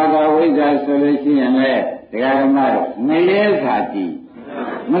ဒေါမကဝိဇ္ဇာဆိုလို့ရှိရင်လေတရားဓမ္မတို့ငရဲသာတိ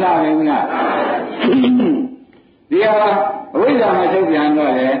မလားဘူးလားဒီဟာအဝိဇ္ဇာမချုပ်ပြန်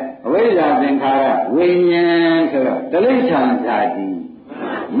တော့လေအဝိဇ္ဇာသင်္ခါရဝိညာဉ်ဆိုတော့တိဋ္ဌာန်သာတိ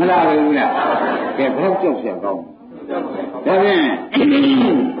မလားဘူးလားကဲဘယ်ကြောက်ရကောင်းဒါဖြင့်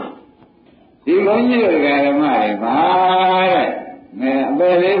ဒီဘုန်းကြီးတို့ဓမ္မတွေပါတဲ့အပ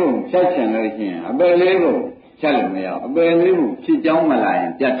ယ်လေးကိုဖြတ်ချင်လို့ရှိရင်အပယ်လေးကိုဖြတ်လို့မရအပယ်လေးကိုဖြစ်ကြောင်းမလာရ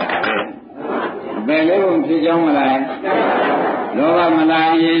င်ပြတ်တာပဲအပယ်လေးကိုဖြစ်ကြောင်းမလာရင်လောဘမလာ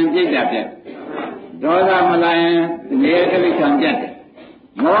ရင်ပြိတ္တာပြတ်ဒေါသမလာရင်နေတိဋ္ဌံပြတ်တယ်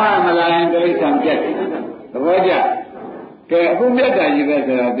မောဟမလာရင်တိဋ္ဌံပြတ်တယ်သဘောကျကဲအခုပြတ်တာကြီးပဲ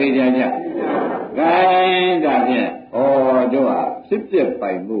ဆိုတော့သိကြကြခိုင်းဒါဖြင့်ဩတို့ဟာဖြစ်ပြ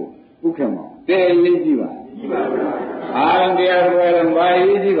ပိုင်ဖို့ဥက္ကမောတဲလေးကြည့်ပါအာရံတရားတော်လည်းဘာ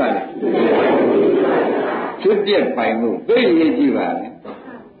ရေးကြည့်ပါလဲဖြစ်ပြပိုင်ဖို့သိရေးကြည့်ပါလေ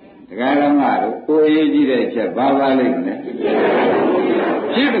တရားဓမ္မတို့ကိုရေးကြည့်တဲ့ချက်ဘာပါလိမ့်မလဲ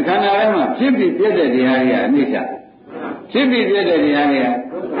ဖြစ်ခန္ဓာထဲမှာဖြစ်ပြီးပြည့်တဲ့တရားတွေကအနိစ္စဖြစ်ပြီးပြည့်တဲ့တရားတွေက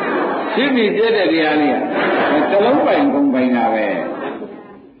ဖြစ်ပြီးပြည့်တဲ့တရားတွေကသလုံးပိုင်ကုန်ပိုင်တာပဲ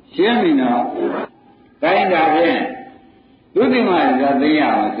ရှင်းပြီနော်တိုင်းတာဖြင့်သုတိမဇာသိရ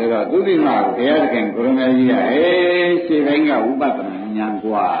အောင်ဆိုတော့သုတိမကိုဘုရားသခင်ကိုရမေကြီးကရှေ့ပိုင်းကဝိပဿနာဉာဏ်ก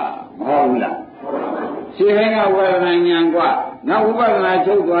ว่าမဟုတ်ဘူးလားရှေ့ပိုင်းကဝိပဿနာဉာဏ်กว่าနောက်ဝိပဿနာ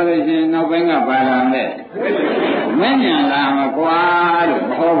ချုပ်သွားလို့ရှိရင်နောက်ပိုင်းကပါလာမယ်မဉဏ်လာမှာกว่าလို့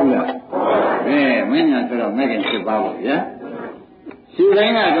မဟုတ်ဘူးလားမဉဏ်ဆိုတော့မဲ့ခင်ဖြစ်ပါဘူးဗျာရှေ့ပို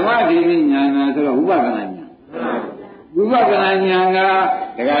င်းကဓမ္မဒီဉာဏ်နာဆိုတော့ဝိပဿနာဉာဏ်ဝိပဿနာဉာဏ်က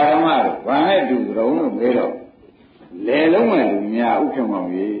တရားဓမ္မတို့ဘာနဲ့တူကြုံလို့မေးတော့လေလုံးမဲ့လူများဥက္ကမောင်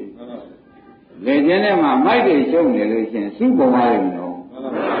ကြီးလေကျင်းထဲမှာမိုက်တွေရှုံနေလို့ရှိရင်စုပုံပါလိမ့်နော်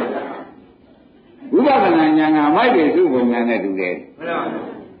ဝိပဿနာဉာဏ်ကမိုက်တွေစုပုံဉာဏ်နဲ့တူတယ်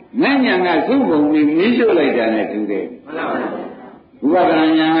မှန်ပါဘူးဉာဏ်ကစုပုံပြီးမီးရှို့လိုက်တာနဲ့တူတယ်မှန်ပါဘူးဝိပဿနာ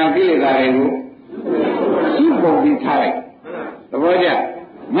ဉာဏ်ကကိလေသာတွေကိုစုပုံပြီးထားလိုက်သဘောကျ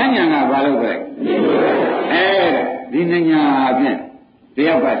မှန်ဉာဏ်ကဘာလို့လဲဒီဉာဏ်အပြင်တ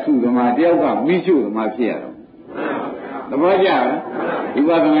ယောက်ကစုသမားတယောက်ကမီးရှို့သမားဖြစ်ရတော့သဘောကျလား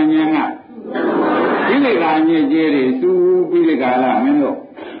ဝိပဿနာဉာဏ်ကဒီလေကအမြင့်ကြီးတွေစူးပြီးလေကလာမင်းတို့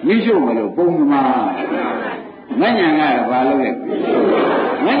မရှိမလို့ပုံသမားမဉဏ်ကဘာလို့လဲ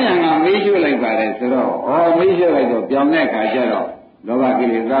မဉဏ်ကမေးရှိလိုက်ပါတယ်ဆိုတော့မေးရှိလိုက်တော့ပြောင်းတဲ့အခါကျတော့လောဘကိ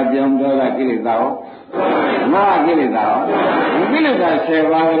လေသာပြောင်းဒေါသကိလေသာရောမောဟကိလေသာရောကိလေသာ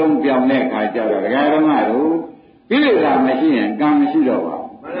10ပါးလုံးပြောင်းတဲ့အခါကျတော့ဒကာဓမ္မတို့ကိလေသာမရှိရင်ကံမရှိတော့ပါဘူး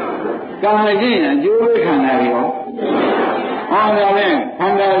ကံမရှိရင်အကျိုးခန္ဓာတွေရောဒါနဲ့ခ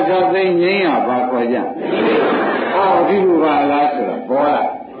န္ဓာသသိငြိမ်းရပါခေါ်ကြဒီလိုပါလားဆို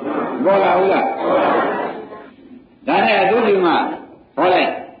တော့ပေါ်လာဟုတ်လားဒါနဲ့အတုဒီမှာဟောလို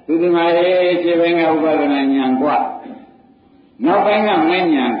က်သူဒီမှာခြေပိုင်းကဥပဒနာဉာဏ်กว่าနောက်ပိုင်းကမဉ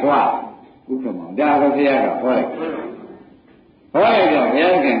ဏ်กว่าဥက္ကမောဒါတော့ဘုရားကဟောလိုက်တော့ဘု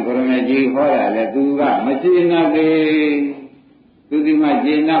ရားခင်ကိုရမေကြီးဟောတာလေသူကမရှင်းနာသေးသူဒီမှာရှ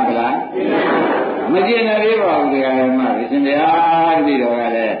င်းနာပလားမရှင်းနာသေးပါဘူးတရားဓမ္မရှင်တရားတတိတော်က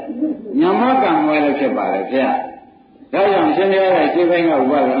လည်းညမကံဝဲလို့ဖြစ်ပါလေဘုရားဒါကြောင့်ရှင်တရားရဲ့ခြေပိုင်းကဥ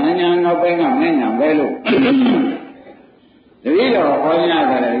ပဒနာဉာဏ်နောက်ပိုင်းကမဉဏ်ပဲလို့တတိတော်ဟောရတ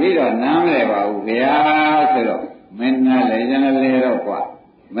ယ်တတိတော်နားမလဲပါဘူးဗျာဆိုတော့မင်းနားလေကျင်လေတော့กว่า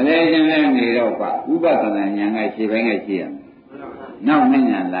မလဲကျင်လည်းနေတော့กว่าဥပဒနာဉာဏ်ကခြေပိုင်းကရှိရမယ်နောက်မဉ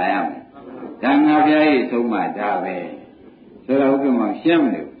ဏ်လာရမယ်ဒါငါဘုရားကြီးဆုံးမဒါပဲဆိုတော့ဥပမာရှင်းမ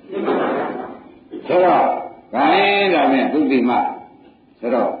လို့ဆိုတော့ဒါရင်ဒါနဲ့သုတိမဆို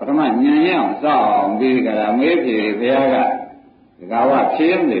တော့ပထမဉာဏ်ရအောင်စောင့်အောင်ပြီးကြတာမေးဖြေဘုရားကဒကာဝဖြေ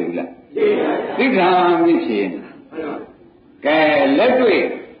မနေဘူးလားသိက္ခာမိဖြေကဲလက်တွေ့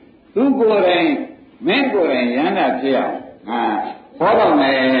သူကိုယ်တိုင်မင်းကိုယ်တိုင်ရဟန္တာဖြစ်အောင်ဟောတော်မ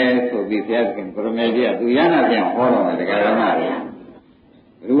ယ်ဆိုပြီးဘုရားရှင်ကိုရမေကြီးကသူရဟန္တာဖြစ်အောင်ဟောတော်မယ်တရားဓမ္မတွေဘယ်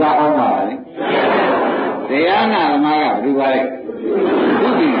သူကဟောမှာလဲတရားနာဓမ္မကဘယ်သူပါလဲသူ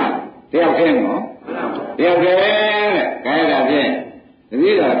ကတယောက်တည်းနော်တယောက်တည်းတဲ့ခဲတာဖြင့်တတိ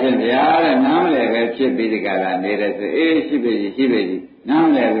တော်ဖြင့်ဗျာတဲ့နားမလဲပဲဖြစ်ပြီးဒီကလာနေတဲ့ဆိုရှိပြီနားမ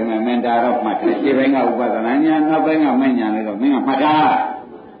လဲပဲမင်းဒါတော့မှတ်တယ်ခြေပိုင်းကဥပဒနာညာနောက်ပိုင်းကမဉဏ်လေးတော့မင်းကမှတ်တာ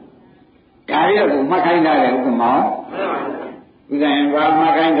ဒါရီတော့မှတ်ခိုင်းတာလေဥက္ကမောဥဒ္ဒင်ဘာမှ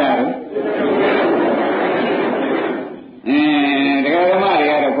တ်ခိုင်းတာလဲတရားဓမ္မတွေ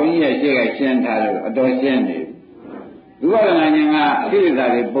ကတော့ဘုန်းကြီးရဲ့ရှေ့ကရှင်းထားလို့အတော်ရှင်းနေပြီဝိပဿနာဉာဏ်ကအသိဉာ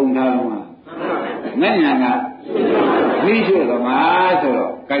ဏ်တွေပုံထားလို့မှာမဲ့ဉာဏ်ကပြီးရှိသမားဆို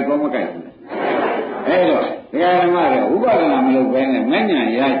တော့ကြိုက်ကောမကြိုက်ဘူးအဲ့တော့တရားဓမ္မတွေဥပဒနာမလုပ်ဘဲနဲ့မဲ့ဉာဏ်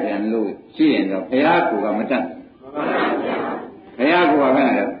ရကြံလို့ရှိရင်တော့ဘုရားကူကမတတ်ဘုရားကူကဘယ်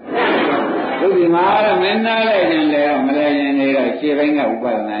နဲ့လဲဒီမှာတော့မင်းသားလိုက်ရင်လည်းမလဲရင်နေတော့ရှေ့ပိုင်းကဥပ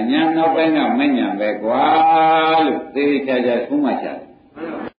ဒနာဉာဏ်နောက်ပိုင်းကမဲ့ဉာဏ်ပဲကွာလို့သိချာချာသုံးမှချတယ်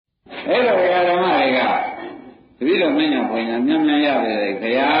အဲ့တော့တရားဓမ္မတွေကတပည့်တော်မဉ္ဇဉ်ဘုံညာမြတ်မြတ်ရပါလေခ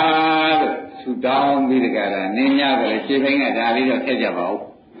ရားလို့ဆူတောင်းပြီးတကလားနင်းညကလည်းရှင်းပိုင်းကဒါလေးတော့ထည့်ကြပါဦး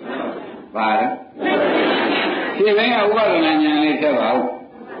ပါလားရှင်းပိုင်းကဥပဒနာဉာဏ်လေးထည့်ပါဦး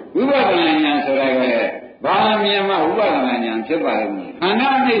ဝိပဿနာဉာဏ်ဆိုတာကလည်းဘာမြင်မှဥပဒနာဉာဏ်ဖြစ်ပါလိမ့်မယ်ခန္ဓာ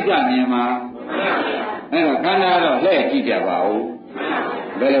အနိစ္စမြင်မှာအဲ့တော့ခန္ဓာတော့လက်ကြည့်ကြပါဦး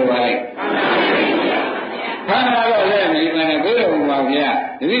ဘယ်လိုပါလဲခန္ဓာတော့လည်းမြင်မှလည်းဘယ်လိုပါဗျာ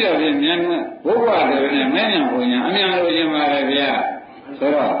တတိတော်ပြင်မြန်ဘုရားတွေနဲ့မဉ္ဇဉ်ဘုံညာအမြန်လို့ခြင်းပါလေဗျာဆို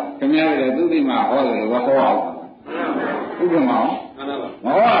တော့ခင်ဗျားတို့သူတိမဟောတယ်ဘာဟောအောင်ဥပမာမ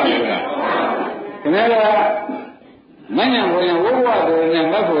ဟောဘူးလားခင်ဗျားတို့မဉ္ဇဉ်ဘုံညာဘုရားတွေနဲ့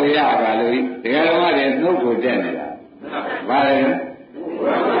မဖို့ရပါလို့တရားဓမ္မတွေနှုတ်ကိုတက်နေတာဘာလဲ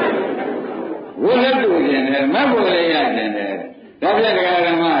ဝိလက်တူခြင်းနဲ့မဖို့လည်းရခြင်းနဲ့ဒါပြတရားဓ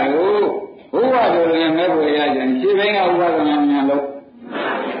မ္မတို့ဘုရားတို့နဲ့မဖို့ရခြင်းခြေဘင်းကဥပဒနာများလို့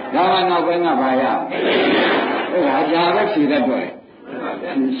ဒါမှနောက်ပိုင်းကဘာရအဲ့ဒါအကြာပဲဖြေတတ်တော့တယ်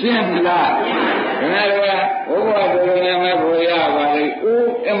ရှင်းမလားခင်ဗျားတို့ကဘုရားတို့နဲ့မဖို့ရပါလေ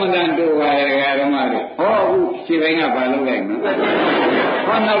ဦးအမှန်တန်တို့ပါလေဓမ္မတို့ဟောအခုခြေဘင်းကဘာလုပ်လိုက်မလဲ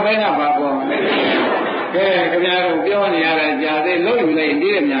ဟောနောက်ပိုင်းကဘာပေါ်မလဲကဲခင်ဗျားတို့ပြောနေရတာကြာသေးလို့ယူလိုက်ဒီ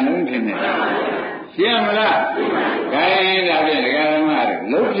အမြန်လုံးထင်တယ်ရှင်းမလားခိုင်းဒါဖြင့်ဒကာဓမ္မတို့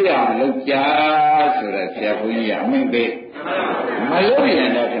လုံးပြအောင်လုံးကြဆိုတော့ဆရာဘုန်းကြီးကအမိန့်ပေးမလို့ရင်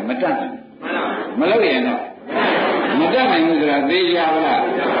တော့မတတ်နိုင်မလို့ရင်တော့မတတ်နိုင်ဘူးဆိုတာသိကြပါလား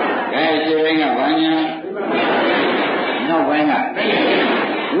အဲရှင်းပိုင်းကဘာညာနောက်ပိုင်းက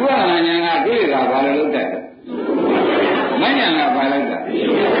ဘုရားညာကတွေ့တာဘာလို့လုပ်တတ်တယ်မညာကဘာလုပ်တတ်ဒီ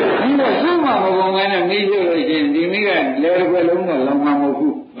တော့စုမမပုံကနဲ့မိကျလို့ရှိရင်ဒီမိကလဲတစ်ခွက်လုံးတော့လောင်မှာမဟုတ်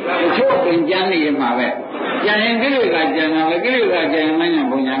ဘူးတချို့ပင်ကျမ်းနေမှာပဲကျန်ရင်ကိလေသာကျန်တာလေကိလေသာကျန်ရင်မညာ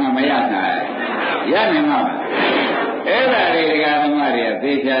ဘုံညာကမရနိုင်ရနိုင်မှာအဲ့ဒါတွေကဓမ္မတွေက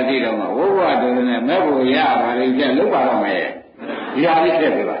သေချာသိတော့မှဝိဝါဒုနဲ့မဲ့ဖို့ရပါလိမ့်ကျလုတ်ပါတော့မယ်ဒီဟာလေးထ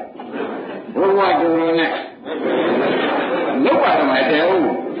ည့်ပြပါဝိဝါဒုနဲ့လုတ်ပါတော့မယ်တဲ့ဟုတ်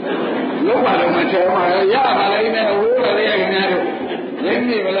လုတ်ပါတော့မယ်တဲ့မှာရပါလိမ့်မယ်ဝိဝါဒရဲ့ခင်ဗျားတို့ရင်း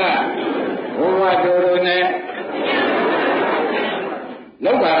ပြီမလားဝိဝါဒုနဲ့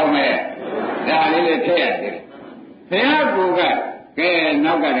လုတ်ပါတော့မယ်ဒါလေးလည်းထည့်ရတယ်ဘုရားကိုကကဲ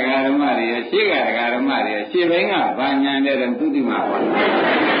နောက်ကတရားဓမ္မတွေရရှေ့ကတရားဓမ္မတွေရရှေ့ဘင်းကဘာညာတဲ့တုံသူတိမှာပါ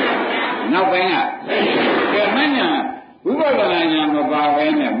နောက်ပိုင်းကကဲမညာဝိပဿနာညာမပါဘဲ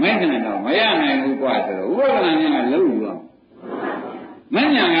နဲ့မညာတော့မရနိုင်ဘူးကွာဆိုတော့ဝိပဿနာညာကလုံးယူအောင်မ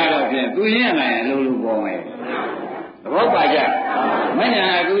ညာကတော့ဖြင့်သူရင်းလာရင်လုံးလုံးပေါ်မယ်သဘောပါကြမညာ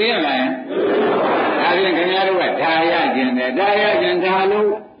ကသူရင်းလာရင်ဒါဖြင့်ခင်ဗျားတို့ကဒါရခြင်းတယ်ဒါရခြင်းဒါ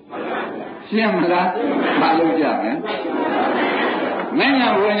လို့ရှင်းမလားမလုပ်ကြမယ်မညာ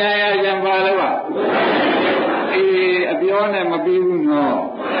ဘုညာရရင်ပါလို့ပါအေးအပြောနဲ့မပြီးဘူးနော်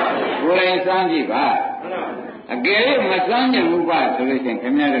ကိုယ်တိုင်စမ်းကြည့်ပါအကယ်၍မစမ်းနိုင်ဘူးပါဆိုလို့ရှိရင်ခ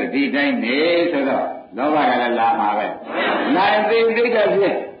င်ဗျားတို့ဒီတိုင်းနေဆိုတော့လောဘကလည်းလာမှာပဲလာသိသိတတ်ဖြ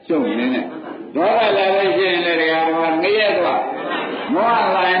စ်ရှုံနေနေဒေါသလာလို့ရှိရင်လည်းတရားတော်ငရဲသွားမော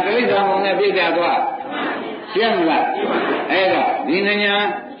ဟလာရင်တိဋ္ဌာန်ဘုံနဲ့ပြည့်ကြသွားရှင်းမလားအဲ့တော့ဒီညာ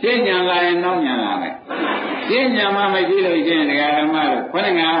ရှင်းညာလာရင်နောက်ညာလာမယ်ရှင်းညာမှမရှိလို့ရှင်းတရားဓမ္မတို့ခொ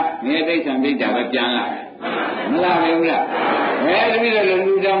နဲ့ကမြေတိဋ္ဌာန်ပြည့်ကြပဲပြန်လာမလားမဟုတ်လားဘယ်တည်းလဲ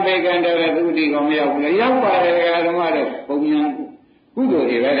လူတံပေကံတဲ့သူတိကောင်မရောက်ဘူးလေရောက်ပါတယ်တရားဓမ္မတို့ပုံညာကုသိုလ်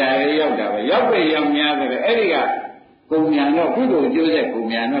တွေပဲဒါတွေရောက်တာပဲရောက်ပြီရောက်များတယ်အဲ့ဒီကပုံညာတော့ကုသိုလ်ကျိုးတဲ့ပုံ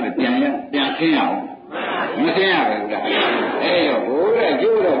ညာတော့ပြန်ခင်းအောင်မခင်းရဘူးလားအဲ့တော့ဘိုးတဲ့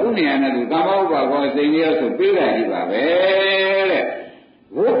ကျိုးတော့ဥနိယနဲ့သူသမောပါကောစိန်ရဆိုပြေးတာကြီးပါပဲတဲ့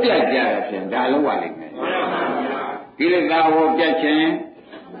ဘိုးပြတ်ကြရဖြင့်ဒါလုံးပါလိမ့်မယ်ကိလေသာဟောပြတ်ခြင်း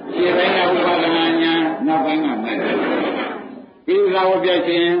ခြေပိုင်းကဥပါဒနာညာနောက်ပိုင်းကမဲ့ကိလေသာဟောပြတ်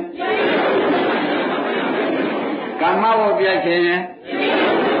ခြင်းကာမဟောပြတ်ခြင်း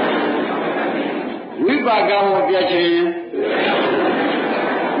ဝိပါကဟောပြတ်ခြင်း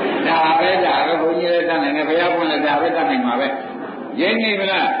ဒါပဲဘုန်းကြီးလည်းတတ်နိုင်တယ်ဘုရားပွင့်လည်းဒါပဲတတ်နိုင်မှာပဲ ရင်းနေမ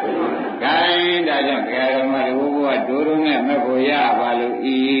လားခိုင်းဒါကြောင့်တရားဓမ္မတွေဘုရားဒိုးရုံနဲ့မဲ့ဖို့ရပါလို့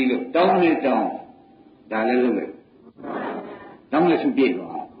ဤလို့တောင်းနေတောင်းဒါလည်းလုပ်လိုက်တောင်းလို့သူပြည့်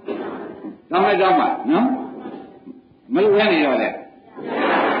သွားတောင်းလိုက်တော့မှနော်မလို့ရနေတော့လေ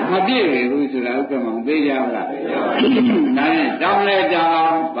မပြည့်ဘူးဆိုတာဥက္ကမမသိကြဘူးလားဒါနဲ့တောင်းလဲတော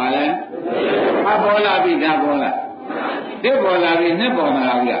င်းပါလဲအပေါ်လာပြီဒါပေါ်လာတစ်ပေါ်လာပြီနှစ်ပေါ်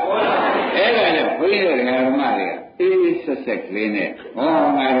လာပြီအဲ့ဒါကြောင့်ဘုန်းကြီးတို့ဓမ္မတွေကအေးဆက်ဆက်ကလေးနဲ့ဟော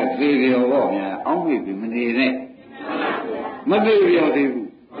ငါတို့သေပြောပေါ့များအောင်းမိပြီမနေနဲ့မသိပြောသေးဘူး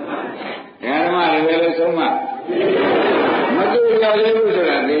ဓမ္မတွေလည်းဆုံးမမသိပြောသေးဘူးဆို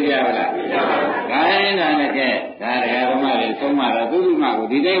တာသိကြပါလားခိုင်းတာနဲ့ကဲဒါဓမ္မတွေဆုံးမတော့သူတိမကို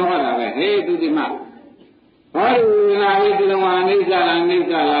ဒီတိုင်းဟောတာပဲဟေးသူတိမဘာလို့ငါဒီဒီလိုမှအိဋ္ဌာလားအိဋ္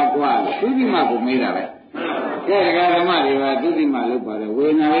ဌာလားကွာသူတိမကိုမေးတာပဲကဲဓမ္မတွေကသူတိမလို့ပါတယ်ဝေ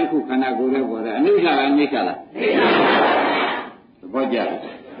ဒနာလေးခုခန္ဓာကိုယ်နဲ့ပေါ်တယ်အိဋ္ဌာလားအိဋ္ဌာလားသဘောကျ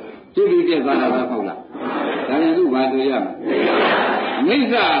သူတိပြသွားတာပဲဟုတ်လားဒါရင်သူဘာဆိုရမလဲအိဋ္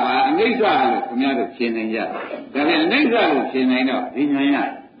ဌာပါအိဋ္ဌာလို့ခင်ဗျားတို့ဖြေနိုင်ကြဒါပြန်အိဋ္ဌာလို့ဖြေနိုင်တော့ဒီဉာဏ်ရဥ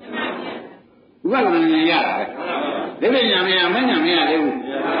ပဒနာဉာဏ်ရတာပဲဒီဉာဏ်မရမဉာဏ်မရသေးဘူး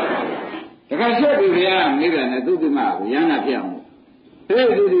တခါဆက်ပြီးဘုရားမိတယ်နဲ့သူတိမကိုရဟနာပြအောင်ဒီ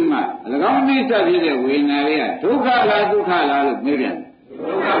သူတိမ၎င်းမိစ္ဆာဖြစ်တဲ့ဝေဒနာတွေကဒုက္ခလားဒုက္ခလားလို့မေးပြန်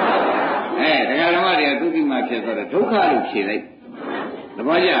ဒုက္ခပါတရားဓမ္မတွေကသူတိမဖြစ်သွားတယ်ဒုက္ခလို့ဖြေလိုက်သ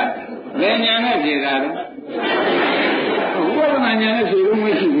ဘောကျဘယ်ညာနဲ့ဖြေတာတော့ဥပဒနာညာနဲ့ဖြေလို့မ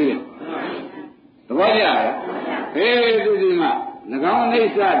ရှိသေးတယ်သဘောကျဟေးသူတိမ၎င်းအိ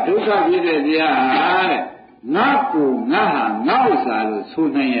စ္ဆဒုက္ခဖြစ်တဲ့တရားဟာတဲ့ငါကိုငါဟာငါဥစ္စာလို့ဆို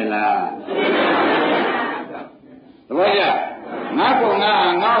နိုင်ရလားသဘောကျငါကိုငါဟာ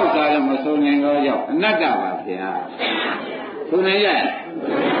ငါဥစ္စာလို့မဆိုနိုင်တော့ကြောင့်အနတ္တပါဗျာဆိုနိုင်ရဲ့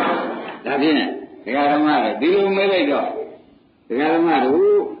ဒါဖြင့်ဒကာဓမ္မတွေဒီလိုမေးလိုက်တော့ဒကာဓမ္မ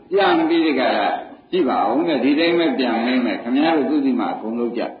တို့ပြန်ပြီးဒီကရာကြည့်ပါအောင်နဲ့ဒီတိုင်းပဲပြန်မင်းမယ်ခင်ဗျားတို့သူတိမအကုန်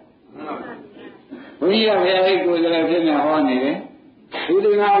လုံးကြဘုန်းကြီးကဘုရားကြီးကိုယ်တော်ဖြစ်နေဟောနေတယ်ဒီ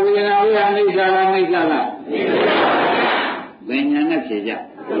ဒီမှာဝေဒနာဝိဟာအိဋ္ဌာလားအိဋ္ဌာလားဘယ်ညာနဲ့ဖြေကြ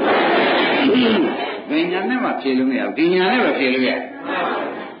ဘယ်ညာနဲ့မှဖြေလို့မရဘူးဒီညာနဲ့ပဲဖြေလို့ရ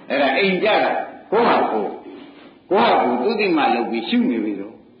အဲ့ဒါအိမ်ကြတာကိုယ့်ဟာကိုသူတိမလုပ်ပြီးရှုနေပြီ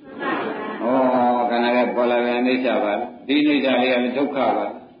တော့ဩခန္ဓာကပေါ်လာတဲ့အိဋ္ဌာပါဒီအိဋ္ဌာလေးကလည်းဒုက္ခပါ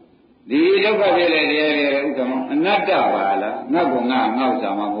ဒီဒုက္ခဖြစ်တဲ့တရားတွေဥက္ကမအနတ္တပါလားငါ့ကိုငါ့ဥစ္စာ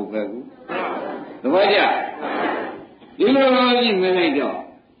မှမဟုတ်ပဲဘူးသဘောကျဒီလိုကြီးမင်းလိုက်တော့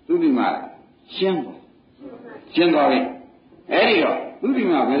သူတိမရှင်းသွားပြီအဲ့ဒီတော့သူတိ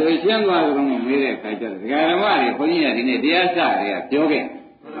မဘယ်လိုရှင်းသွားကြုံမမေးတဲ့အခါကျတော့ဒကာဓမ္မတွေဘုန်းကြီးကဒီနေ့တရားစတွေကပြောခဲ့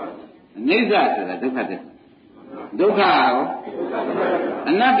အနိစ္စဆိုတာဒုက္ခတဲ့ဒုက္ခရော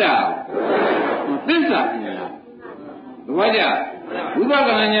အနတ္တရောသစ္စာမြင်လားသဘောကျဝိပ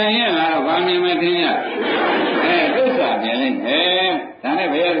ဿနာဉာဏ်ရဲ့လားတော့ဗာမြင်မသိရသစ္စာမြင်လိုက်ဒါနဲ့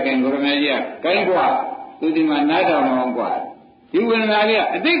ဘုရားသခင်ကိုရမေကြီးကကိုင်းกว่าသူဒီမှာနားထောင်အောင်กว่าဒီဝေဒနာကြီးက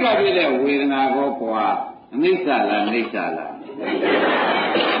အတိတ်ကပြည့်တဲ့ဝေဒနာကိုกว่าအနိစ္စလားအိဋ္ဌာလား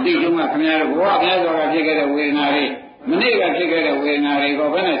အတိတ်ကခင်ဗျားတို့ဘဝဘုရားတော်ကဖြစ်ခဲ့တဲ့ဝေဒနာတွေမနေ့ကဖြစ်ခဲ့တဲ့ဝေဒနာတွေကို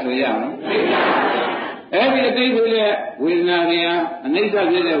ဘယ်နဲ့ဆိုရမလဲအဲ့ဒီအတိတ်ဆိုတဲ့ဝေဒနာတွေဟာအနိစ္စ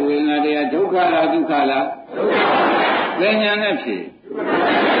ဖြစ်တဲ့ဝေဒနာတွေဟာဒုက္ခလားဒုက္ခလားဒုက္ခပါဘယ်ညာနဲ့ဖြစ်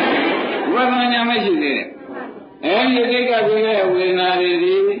ဝေဒနာညာမရှိသေးတယ်အဲ့ဒီအတိတ်ကဖြစ်တဲ့ဝေဒနာတွေ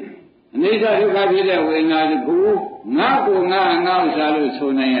ဒီအနိစ္စဒုက္ခဖြစ်တဲ့ဝေဒနာကိုငါကိုငါငါဥစ္စာလို့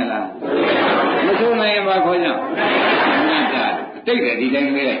ဆိုနိုင်ရလားမဆိုနိုင်ရင်ဘာခေါ်ကြအနတ္တအတိတ်ကဒီတို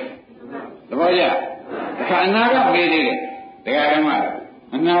င်းပဲသဘောကျအခါအနာကမေးသေးတယ်တရားဓမ္မ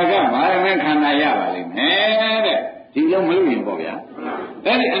အနာကဘာရမဲခန္ဓာရပါလိမ့်မယ်တဲ့ဒီလိုမလို့ရင်ပေါ့ဗျာ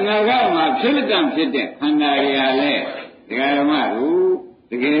အဲ့ဒီအနာကမှာဖြစ်လက်တံဖြစ်တဲ့ခန္ဓာတွေဟာလေတရားဓမ္မတို့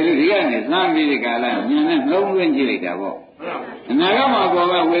တကယ်လို့ဒီကနေသမ်းပြီးဒီကလာဉာဏ်နဲ့နှလုံးသွင်းကြည့်လိုက်တာပေါ့အနာဂတ်မှာပေါ်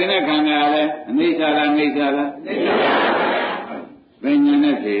ကဝေဒနာခန္ဓာလည်းအနိစ္စလားအိဋ္ဌာလားဘယ်ဉာဏ်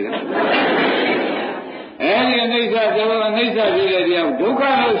နဲ့ဖြေလဲအဲဒီအနိစ္စပြောအနိစ္စဖြစ်တဲ့တရားဒုက္ခ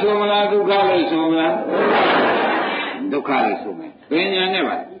လို့ဆိုမလားဒုက္ခလို့ဆိုမလားဒုက္ခလို့ဆိုမယ်ဘယ်ဉာဏ်နဲ့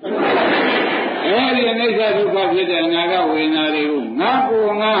ပါအဲဒီအနိစ္စဒုက္ခဖြစ်တဲ့အနာဂတ်ဝေဒနာတွေကိုငါကို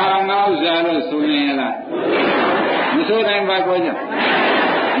ငါဟာငါဥစ္စာလို့ဆိုနေရလားမဆိုနိုင်ပါကောကြောင့်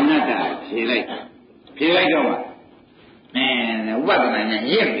အနတ္တဖြေလိုက်တော့မှဥပဒနာညာ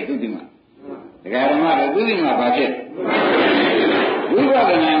ရင့်ပြီသူတိမဒကာဓမ္မတို့သူတိမဘာဖြစ်ဝိ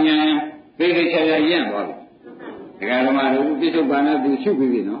ပဿနာညာသိသိချာချာရင့်သွားပြီဒကာဓမ္မတို့ပြစ္ဆုတ်ပါဏသူရှု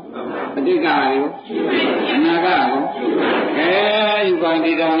ပြီနော်အတိတ်ကရောအနာကရောယူပါ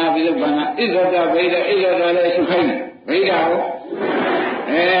တိဒါနာပြစ္ဆုတ်ပါဏဣဇဒဗိဒဣဇဒလည်းရှုခိုင်းတယ်ဗိဒရော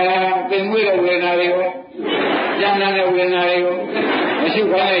ပင်မွေးတဲ့ဝေဒနာတွေရော ကြမ်းတဲ့ဝေဒနာတွေကိုမရှိ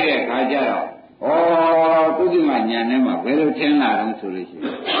ခိုင်းလိုက်တဲ့အခါကျတော့သုတိမဉာဏ်နဲ့မှဘယ်လိုထင်လာတော့ဆိုလို့ရှိရ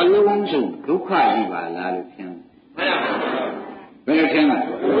င်အလုံးစုံဒုက္ခကြီးပါလားလို့ထင်ဘယ်လိုထင်လာ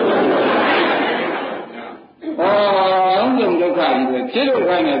လုံးစုံဒုက္ခကြီးပဲဖြစ်ဒုက္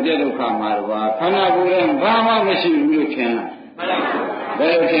ခနဲ့ပြည့်ဒုက္ခမှာတော့ခန္ဓာကိုယ်ရဲ့ဘာမှမရှိဘူးလို့ထင်လာဘယ်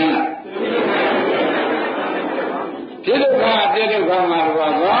လိုထင်လာဖြစ်ဒုက္ခပြည့်ဒုက္ခမှာတော့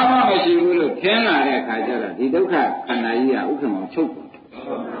ဘာမှမရှိဘူးလို့ထင်လာတဲ့အခါကျတော့ဒီဒုက္ခခန္ဓာကြီးကဥက္ကမောချုပ်တယ်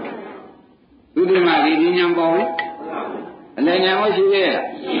သုတိမဒီဉာဏ်ပေါ်ပြီအလယ်ဉာဏ်မရှိရဲ့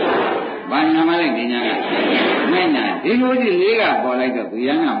ဘာဉာဏ်မလဲဒီဉာဏ်ကမဲ့ဉာဏ်ဒီလိုကြီးလေးကပေါ်လိုက်တော့သူ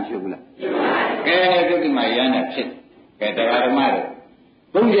ဉာဏ်ကမဖြစ်ဘူးလားကဲသုတိမဉာဏ်နဲ့ဖြစ်ကဲတရားဓမ္မတွေ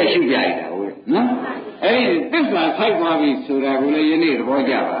သုံးချက်ရှိကြရတာဟုတ်နော်အဲ့ဒီသစ္စာဆိုင်သွားပြီဆိုတာကိုလည်းယနေ့သဘော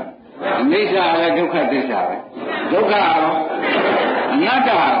ကျပါအနိစ္စလည်းဒုက္ခသစ္စာပဲဒုက္ခရောအနတ္တ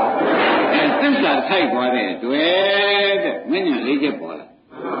ရောသစ္စာဆိုင်သွားတဲ့တွေ့တဲ့မဉ္ဇဉ်၄ချက်ပေါ်လာ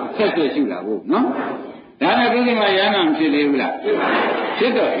ဆက်ဆွရှိလာဘူးနော်ဒါနဲ့ဒီမှာယန္နာဖြစ်သေးဘူးလားဖြ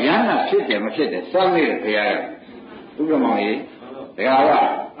စ်တော့ယန္နာဖြစ်တယ်မဖြစ်တယ်စောင့်နေတဲ့ဘုရားကဥပ္ပမောင်ကြီးတရားက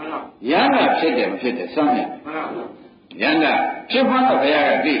ယန္နာဖြစ်တယ်မဖြစ်တယ်စောင့်နေယန္နာဖြစ်မှတော့ဘုရား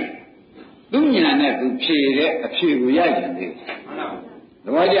ကသိသူဉာဏ်နဲ့သူဖြေတဲ့အဖြေကိုရကြတယ်သ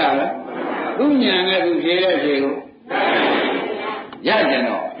ဘောကျလားသူဉာဏ်နဲ့သူဖြေတဲ့အဖြေကိုရကြ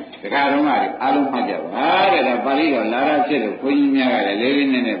တော့ဒကာတော်မတွေအားလုံးမှတ်ကြပါတဲ့ဒါပါဠိတော်လာရဖြစ်လို့ခွန်ကြီးများကလည်းလေးလေး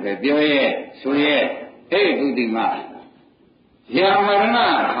နက်နက်ပဲပြောရဲဆိုရဲဟဲ့သုတိမယာမရဏ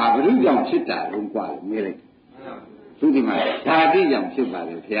ဟာဘုရုကြောင့်ဖြစ်တာလုံးกว่าလို့မြင်လိုက်သုတိမဓာတိကြောင့်ဖြစ်ပါ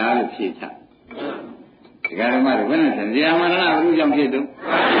လေဘုရားလို့ဖြေချဒကာတော်မတွေဘယ်နဲ့ဆိုယာမရဏဘုရုကြောင့်ဖြစ်တော့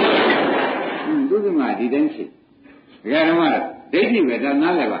သုတိမဒီတိုင်းဖြစ်ဒကာတော်မတွေဒိဋ္ဌိပဲဒါ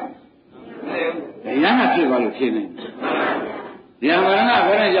နားလည်ပါတရားကဖြစ်သွားလို့ဖြစ်နေဉာဏ်မရဏဘ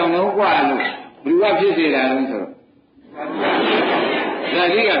ယ်နဲ့ကြောင့်လုံးกว่าလို့ဘယ်လိုဖြစ်စေတာလဲဆိုတော့ဇာ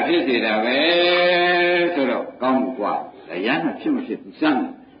တိကဖြစ်စေတာပဲဆိုတော့ကောင်းဘူးกว่าတရားကဖြစ်မဖြစ်ဘူးစမ်း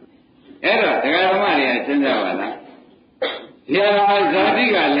အဲ့တော့ဒကာဓမ္မတွေကစဉ်းစားပါလားဇာတိ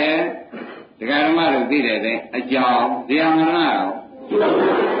ကလည်းဒကာဓမ္မတို့သိတယ်တဲ့အကြောင်းဉာဏ်မရဏရော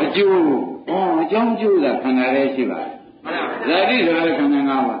အကျိုးအကြောင်းကျိုးတာခန္ဓာလေးရှိပါဇာတိဆိုတဲ့ခန္ဓာ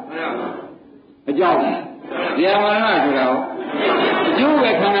၅ပါးအကြောင်းဉာဏ်မရဏဆိုတာရောအကျိုး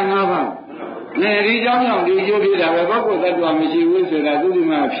ပဲခန္ဓာ၅ပါးနဲ့ဒီကြောင့်ကြောင့်ဒီအကျိုးဖြစ်တာပဲပုဂ္ဂိုလ်သတ္တဝါမရှိဘူးဆိုတာသုတိ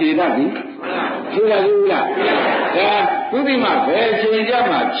မဖြေတတ်ပြီဖြေတတ်ဘူးလားဒါသုတိမဘယ်ချိန်ကြ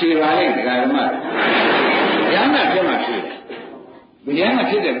မှာဖြေပါလိမ့်ဒကာဓမ္မဉာဏ်နဲ့ဖြစ်မှာဖြေတယ်ဉာဏ်နဲ့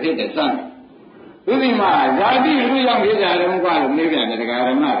ဖြစ်တယ်ဖြစ်တယ်စမ်းသုတိမဇာတိလူရောက်ဖြစ်တာတော့ကွာလို့မေးပြန်တယ်ဒကာဓ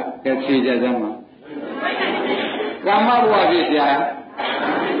မ္မကဲဖြေကြစမ်းပါကာမဘဝဖြစ်เสีย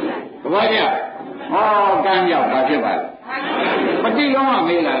ဘာကြကံကြောင့်ဘာဖြစ်ပါလဲပฏิလောက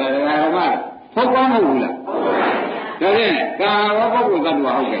မေးလာတယ်ဓမ္မဟုတ်ကောင်းမဟုတ်ဘူးလားဒါဖြင့်ကံရောပုဂ္ဂိုလ်သတ္တ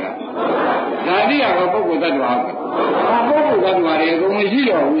ဝါဟုတ်ကြလားဓာတိရောပုဂ္ဂိုလ်သတ္တဝါဟုတ်ကြလားပုဂ္ဂိုလ်သတ္တဝါတွေအကုန်မရှိ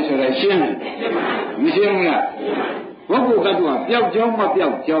တော့ဘူးဆိုတော့ရှင်းတယ်မရှင်းဘူးလားပုဂ္ဂိုလ်သတ္တဝါပျောက်ကြောင်းမပျော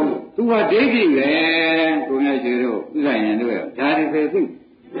က်ကြောင်းသူကဒိဋ္ဌိပဲကိုယ်နဲ့ရှိတို့ဥစ္စာရင်တို့ရဲ့ဓာတိပဲသိ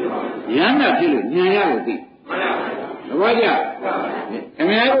ဉာဏ်နဲ့ဖြစ်လို့ဉာဏ်ရလို့သိသဘောကျအ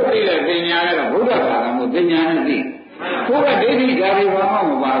များတို့သိတဲ့ပညာကတော့ဘုရားဘာသာမို့ပညာနဲ့သိကိုယ်ကဒိဋ္ဌိဓာတိဘာမှ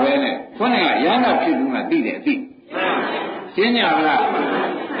မပါပဲနဲ့ခေါင်းကဉာဏ်နဲ့ဖြစ်ဘူးမှသိတယ်သိရှင်းကြပါလား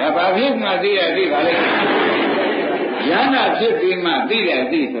ဒါဘာဖြစ်မှသိရသိပါလိမ့်ဉာဏ်နဲ့ဖြစ်ပြီးမှသိတယ်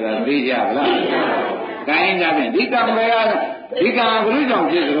သိဆိုတာသိကြပါလားကိုင်းကြဖြင့်ဒီကံပဲဒီကံဘုရားကြောင့်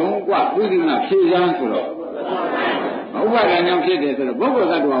ဖြစ်ကြတော့ကွာဘုရားကဖြေရန်ဆိုတော့ဥပါဒဏ်ကြောင့်ဖြစ်တယ်ဆိုတော့ပုဂ္ဂိုလ်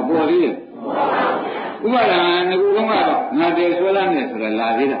သတ္တဝါပေါ်သေးတယ်ဥပါဒဏ်ငကူလုံးကတော့ငါတည်းဆွဲလာနေဆိုတာလာ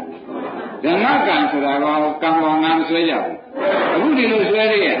သေးတာဓမ္မကံဆိုတာကကံပေါ်ငါမဆွဲကြဘူးအခုဒီလိုဆွဲ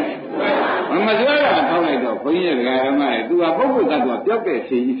ရရဲ့မဆွဲတာထောက်လိုက်တော့ဘုန်းကြီးတွေကဓမ္မတွေသူကပုဂ္ဂိုလ်သတ္တဝါပြောက်တဲ့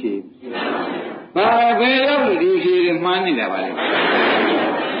ဖြေကြီးဖြေဘာပဲရောက်လို့ဒီဖြေတွေမှန်းနေတာပါလေရဟ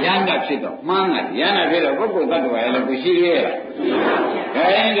န္တာဖြစ်တော့မှန်းတာရဟန္တာဖြစ်တော့ပုဂ္ဂိုလ်သတ္တဝါရဲ့လည်းရှိသေးရဲ့ခို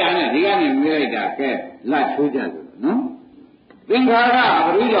င်းတာနဲ့ဒီကနေမြင်လိုက်တာကဲလက်ထိုးကြတယ်နော်သင်္ခါရ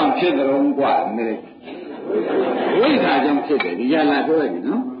ဘုရားကြောင့်ဖြစ်တယ်ကွာမြင်လိုက်ဝိဇ္ဇာကြောင့်ဖြစ်တယ်ဒီရလာထိုးလိုက်ပြီ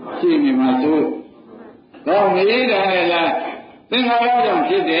နော်ရှင်းနေမှာသို့တော့မေးတယ်လားသင်္ခါရကြောင့်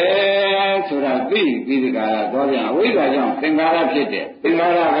ဖြစ်တယ်ဆိုတာသိပြီးဒီကလာတော့ပြန်ဝိဇ္ဇာကြောင့်သင်္ခါရဖြစ်တယ်သင်္ခါ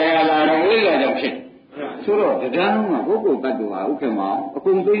ရဘယ်လာတော့ဝိဇ္ဇာကြောင့်ဖြစ်ဆိုတော့တရားလုံးကပုဂ္ဂိုလ်တ attva ဥက္ကမောအ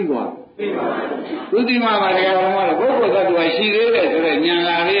ကုန်သိသွားတယ်သုတိမဘာတရားလုံးကတော့ပုဂ္ဂိုလ်တ attva ရှိသေးတယ်ဆိုတော့ဉာဏ်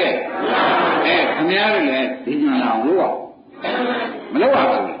လာလေးရဲ့ခင်ဗျားတို့လည်းဒီဉာဏ်လာအောင်လို့မလုပ်ရ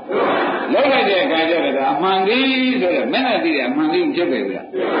ဘူးလုပ်လိုက်တဲ့အခါကျတော့အမှန်ကြီးဆိုတော့မနဲ့သိတယ်အမှန်ကြီးဖြစ်ပဲဗျာ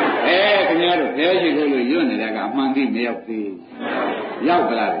ခင်ဗျားတို့ဘယ်ရှိလို့ညွတ်နေတာကအမှန်ကြီးမရောက်သေးရောက်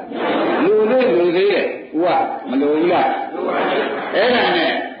ကြလားလူလေးလူသေးရဲ့ ဥကမလိုဘူးလားအဲ့ဒါ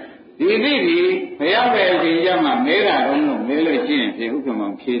နဲ့ဒီသိပြီဘုရားပဲအချိန်ကြမှာမဲတာတော့မဲလို့ရှိရင်ဖြေဥက္ကမော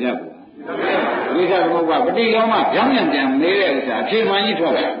င်ဖြေတတ်ဘူးဘုရားသမုပ္ပါပฏิလောမပြောင်းပြန်မဲတဲ့ဥစ္စာအဖြေမှန်ကြီးထွ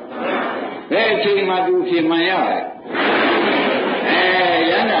က်လာဘယ်အချိန်မှသူဖြေမှန်ရပါလဲ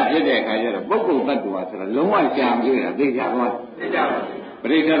ရဟန္တာဖြစ်တဲ့အခါကျတော့ပုဂ္ဂိုလ်တ attva ဆိုတော့လုံးဝကြာမလို့ရသိကြပါ့သိကြပါပ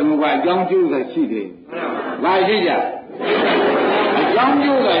ရိစ္ဆေသမုပ္ပါအကြောင်းကျိုးသာရှိတယ်ဘာရှိကြအကြောင်း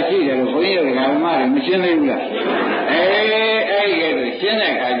ကျိုးသာရှိတယ်လို့ဘုန်းကြီးတို့ဓမ္မတွေမရှင်းသေးဘူးလားအဲ့ဒီကဲဆိုရှင်း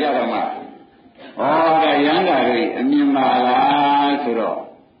တဲ့အခါကျတော့မှဩဒါရဟန္တာတွေအမြင်ပါလားဆိုတော့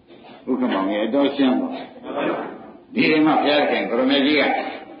ဥက္ကမောင်ရဲ့အတော်ရှင်းပါဒီမှာဘုရားခင်ကရမေကြီးက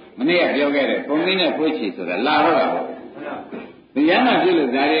မနေ့ကပြောခဲ့တဲ့ဘုံမင်းနဲ့ဖွေးချီဆိုတာလာတော့တာပေါ့ဒီရဟန္တာဖြစ်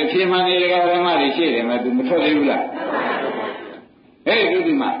လို့ဒါတွေအဖြေမှန်နေတဲ့ဓမ္မတွေရှိတယ်မှာသူမထွက်သေးဘူးလားအဲ့ဒီ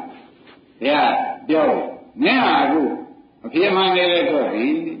ဒီမှာဘုရားပြောမင်းဟာအခုအဖြေမှန်နေတဲ့ထွက်ပြီ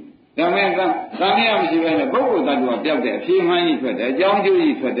ဒါမဲ့သံဃာမရှိဘဲနဲ့ပုဂ္ဂိုလ်တ attva ပြောက်တဲ့အဖြေမှန်ကြီးထွက်တယ်အကြောင်းကျိုး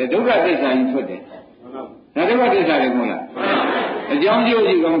ကြီးထွက်တယ်ဒုက္ခသစ္စာကြီးထွက်တယ်ဒါဒုက္ခသစ္စာတွေမဟုတ်လားအကြောင်းကျိုး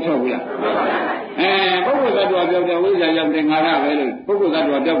ကြီးကောင်းထွက်ဘူးလားပုဂ္ဂိုလ်တ attva ပြောက်တဲ့ဝိဇ္ဇာရောက်တဲ့ငါရပဲလို့ပုဂ္ဂိုလ်တ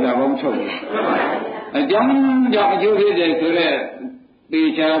attva ပြောက်တာကောင်းထွက်ဘူးအကြောင်းကြောင့်အကျိုးဖြစ်တယ်ဆိုတဲ့ပေ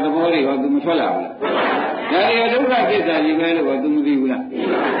ချာသဘောတွေကသူမထွက်လာဘူးလားဒါတွေဒုက္ခသစ္စာကြီးပဲလို့သူမသိဘူးလား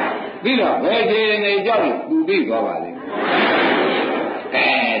ပြီးတော့ဘယ်ခြေနေကြောက်လို့သူသိသွားပါလေ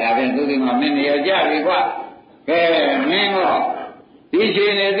ဒါဖြင့်သူဒီမှာမင်းနေရကြပြီကွာကဲမင်းတော့ဒီခြေ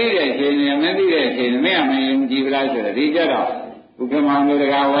နေသိတဲ့ခြေနေမသိတဲ့ခြေနေမင်းကမယုံကြည်ဘူးလားဆိုတော့ဒီကြတော့ဥက္ကမောင်တို့တ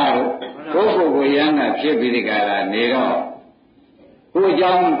ကားဝါတို့ကိုယ်ကိုယ်ရမ်းတာဖြစ်ပြီးဒီကလာနေတော့ကိုယ်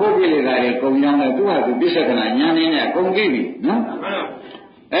ကြောင့်ကိုယ်ပြိလေသာတွေကုံကြောင်းနဲ့သူ့ဟာသူပြစ္ဆကနာဉာဏ်နဲ့ကုံကြည့်ပြီနော်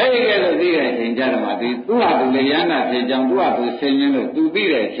အဲ့ဒီကဲလို့သိတဲ့အချိန်ကြတော့မှဒီသူ့ဟာသူလေရမ်းတာဖြစ်ကြောင်းသူ့ဟာသူဆင်ញင်းလို့သူသိ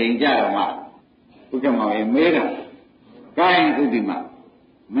တဲ့အချိန်ကြတော့မှဥက္ကမောင်ရေမေးတာကိုင်းသူဒီမှာ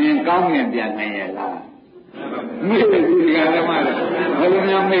မင်းကောင်းမြင်ပြန်နိုင်ရဲ့လားမေးတယ်ဒီကဓမ္မလည်းဘယ်လို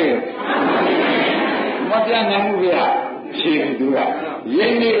များမေးမပြန်နိုင်ဘူးဗျာဖြေသူကရိ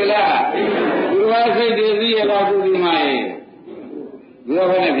ပ်နေကြလားသူကစိတ်တည်သိရလားသူဒီမှာရေဘယ်လို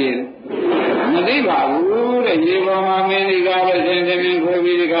ပဲဖြေမသိပါဘူးတဲ့ရေပေါ်မှာမင်းဒီကားပဲစင်သမင်းခွေ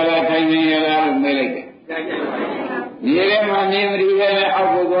ပြီးဒီကားလာထိုင်နေရလားလို့မေးလိုက်တယ်ရေထဲမှာမြင်မဒီပဲအော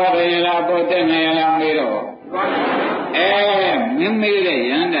က်ကိုသွားတယ်ရလားပေါ်တက်နေရလားမေးတော့မင်းမေးတဲ့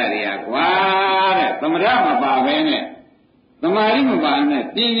ရဟန္တာတွေကကွာတဲ့သမထမပါပဲနဲ့သမာဓိမပါနဲ့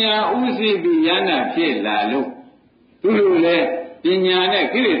ပညာဥသိပြီးရဟန္တာဖြစ်လာလို့သူတို့လည်းပညာနဲ့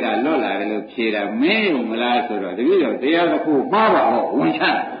ကိလေသာလွတ်လာတယ်လို့ဖြေတာမင်းယုံမလားဆိုတော့တပည့်တော်တရားတစ်ခုမှားပါတော့ဝန်ချ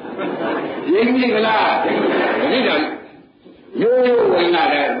ရင်းပြီကလားတပည့်တော်ရိုးရိုးဝင်လာ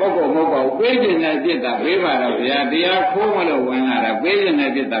တဲ့ပုဂ္ဂိုလ်မဟုတ်ပါဘူးပေးခြင်းနဲ့ပြစ်တာပေးပါတော့ဗျာတရားခိုးမလို့ဝင်လာတာပေးခြင်းနဲ့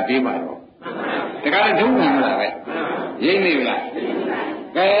ပြစ်တာပေးပါတော့တခါတော့ဒုက္ခမလားပဲရင်းနေပြီလား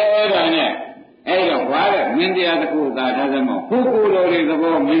ကဲဒါနဲ့အဲ့တော့ဘာလဲမင်းတရားတစ်ခုသာထားသမောကိုကိုတော်တွေသ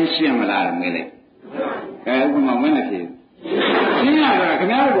ဘောမင်းရှင်းမလားမင်းလေကဲဥပမာမင်းနဲ့ဖြေရှင်းရတာခင်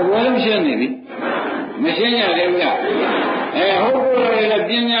ဗျားတို့ဘယ်လိုရှင်းနေပြီမရှင်းရသေးဘူးလားဟုတ်ကိုယ်လည်း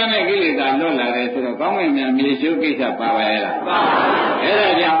ပညာနဲ့ကိလေသာလွတ်လာတယ်ဆိုတော့ကောင်းကင်မြန်မြေရှုကိစ္စပါပါရဲ့လားပါပါအဲ့ဒါ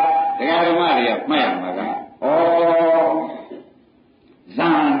ကြောင့်တရားဓမ္မတွေကမှတ်ရမှာကဇာ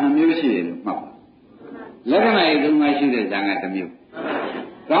နှမျိုးရှိတယ်လို့မှတ်ပါလက္ခဏာရေးသုံးပါးရှိတဲ့ဇာကတစ်မျိုး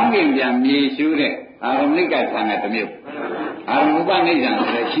ကောင်းကင်ပြန်မြေရှုတဲ့အာရမဏိကဇာကတစ်မျိုးအာရမုပနိဇာဆို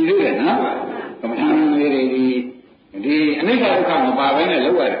တဲ့ရှိလို့ရနော်ကမ္မထာလေးတွေဒီအနိစ္စဒုက္ခမပါဘဲနဲ့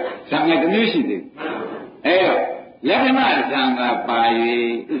လောက်ရတယ်ဇာကတစ်မျိုးရှိသေးအဲ့တော့လက္ခဏာဇာကပါ၍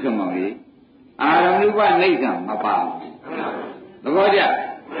ဥက္ကမောင်ကြီးအာရမုပနိဇာမပါသဘောကျ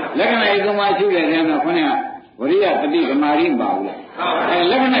လက္ခဏာရေးသုံးပါးရှိတဲ့ထဲမှာခေါင်းကဝရိယတတိဓမ္မာရိပါဘူးလား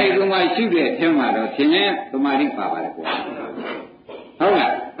လက္ခဏာရေးသုံးပါးရှိတဲ့အထဲမှာတော့ရှင်ရဲ့ဓမ္မာရိပါပါတယ်ကွာဟုတ်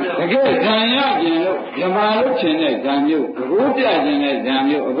လားတကယ်ဇံရခြင်းလို့ဓမ္မာလို့ရှင်တဲ့ဇံမျိုးဘုရားပြခြင်းတဲ့ဇံ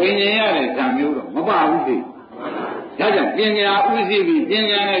မျိုးအဘိညာဉ်ရတဲ့ဇံမျိုးတော့မပါဘူးသိဒါကြောင့်ပညာဥသိပြီးပ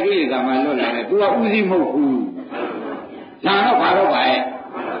ညာနဲ့ကိလေသာမှလွတ်လာတယ်သူကဥသိမဟုတ်ဘူးဇံတော့ဘာတော့ပါရဲ့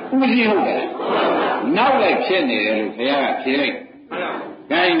ဥသိဟုတ်တယ်နောက်လိုက်ဖြစ်နေတယ်လို့ဘုရားကဖြေလိုက်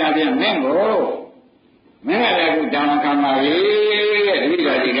ခိုင်းတာပြန်မင်းကိုမင်းကလည်းခုတောင်းခံပါပြီတဲ့တတိယ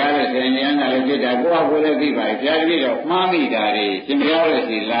ဒီကားနဲ့ဆင်ញံတာလည်းဖြစ်တာကိုယ့်အကိုလည်းသိပါပြီဘုရားတပည့်တော်မှားမိတာတွေရှင်ဘုရားရဲ့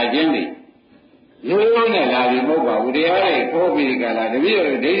စီလာခြင်းတွေရိုးရိုးနဲ့လာပြီးမဟုတ်ပါဘူးတရားတွေပေါ်ပြီးကြလားတပည့်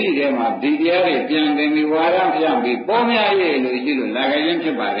တော်ဒိဋ္ဌိထဲမှာဒီတရားတွေပြန်သင်ပြီးဝါဒပြပြီးပေါ်များရဲ့လို့ရှိလို့လာကြခြင်းဖြ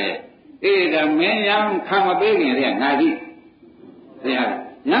စ်ပါတယ်အေးဒါမင်းရံခံမပေးခင်တည်းကငါကြည့်တရား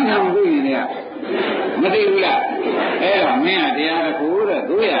ရံခံမပေးခင်တည်းကမသိဘူးလားအဲ့တော့မင်းကတရားတစ်ခုတဲ့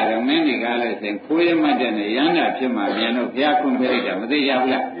တို့ရတယ်မင်းဒီကားလဲစဉ်ခိုးရမှတ်တဲ့နဲ့ရဟန္တာဖြစ်မှမြန်တော့ဘုရားခွင့်ပေးလိုက်တာမသိကြ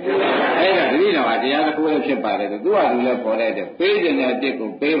ဘူးလားအဲ့ဒါတတိတော်ကတရားတစ်ခုလည်းဖြစ်ပါတယ်သူကလူလည်းပေါ်လိုက်တယ်ပေးခြင်းတဲ့အစ်ကို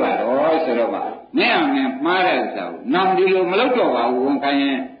ပေးပါတော့ဆိုတော့ နင်းအောင်နဲ့မှားတဲ့ဥစ္စာကိုနောင်ဒီလိုမလုပ်တော့ပါဘူးဝန်ခံရ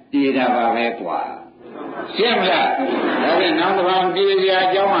င်တည်တာပါပဲကွာရှင်းမလားဒါဖြင့်နောက်တစ်ပတ်ပြည်စရာအ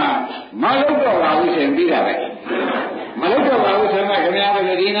ကြောင်းဟာမလုပ်တော့ပါဘူးဆိုရင်ပြီးတာပဲမလုပ်တော့ပါဘူးဆိုရင်ခင်ဗျား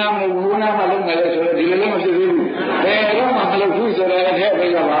တို့ဒီနာမလို့ဘူးနာမလုပ်မယ်လို့ဆိုတော့ဒီလိုလည်းမဖြစ်ဘူးဘယ်တော့မှမလုပ်ဘူးဆိုတော့လည်းထည့်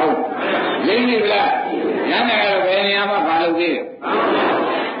ပေးရပါဦးရင်းနေလားညနေကတော့ဘယ်နေရာမှာမလုပ်သေး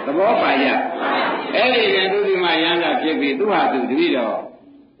သဘောပါရအဲ့ဒီရင်သူဒီမှာရမ်းတာဖြစ်ပြီးသူ့ဟာသူတပည့်တော်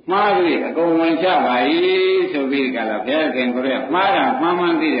မှားပြီးအကုန်ဝင်ချပါ၏ဆိုပြီးကြလားဘုရားခင်ကိုရမှားတာမှားမှ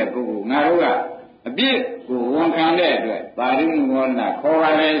န်းသိတဲ့ပုဂ္ဂိုလ်ငါတို့ကအပြစ်ကိုဝန်ခံတဲ့အတွက်ပါဠိမောနာခေါ်ပါ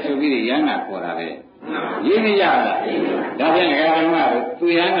လေဆိုပြီးရမ်းတာခေါ်တာပဲရင်းမရလားဒါဖြင့်ဓမ္မတို့သူ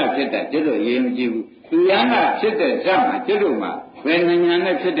ရမ်းတာဖြစ်တဲ့ကျွတ်တို့ရေးမကြည့်ဘူးသူရမ်းတာဖြစ်တဲ့ဇတ်မှာကျွတ်တို့မှာဘယ်ဉာဏ်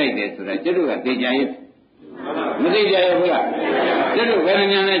နဲ့ဖြစ်တတ်တယ်ဆိုတာကျွတ်တို့ကသိကြရဲ့မသိကြရဲ့ဘူးလားကျွတ်တို့ဘယ်ဉာ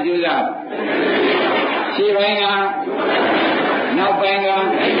ဏ်နဲ့ကြိုးစားခြေပိုင်းကနောက်ပိုင်းက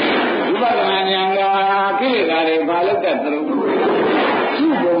ဝိပဿနာဉာဏ်ကကိလေသာတွေဘာလို့တတ်သလဲသူ့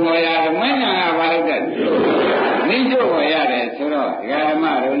ဘုံတော်ရဓမ္မဉာဏ်ကဘာလို့တတ်နိစ္စကိုရတယ်ဆိုတော့ဓမ္မ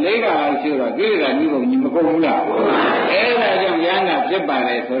တို့၄ခါလောက်ရှိတော့ကိလေသာကြီးကုန်ကြီးမကုန်ဘူးလားအဲ့ဒါကြောင့်ဉာဏ်ကဖြစ်ပါ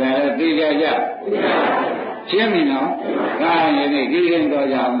လေဆိုတာလည်းသိကြကြရှင်းပြီနော်ဒါရင်ဒီရင်တော်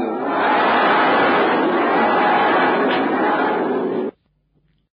ကြအောင်လို့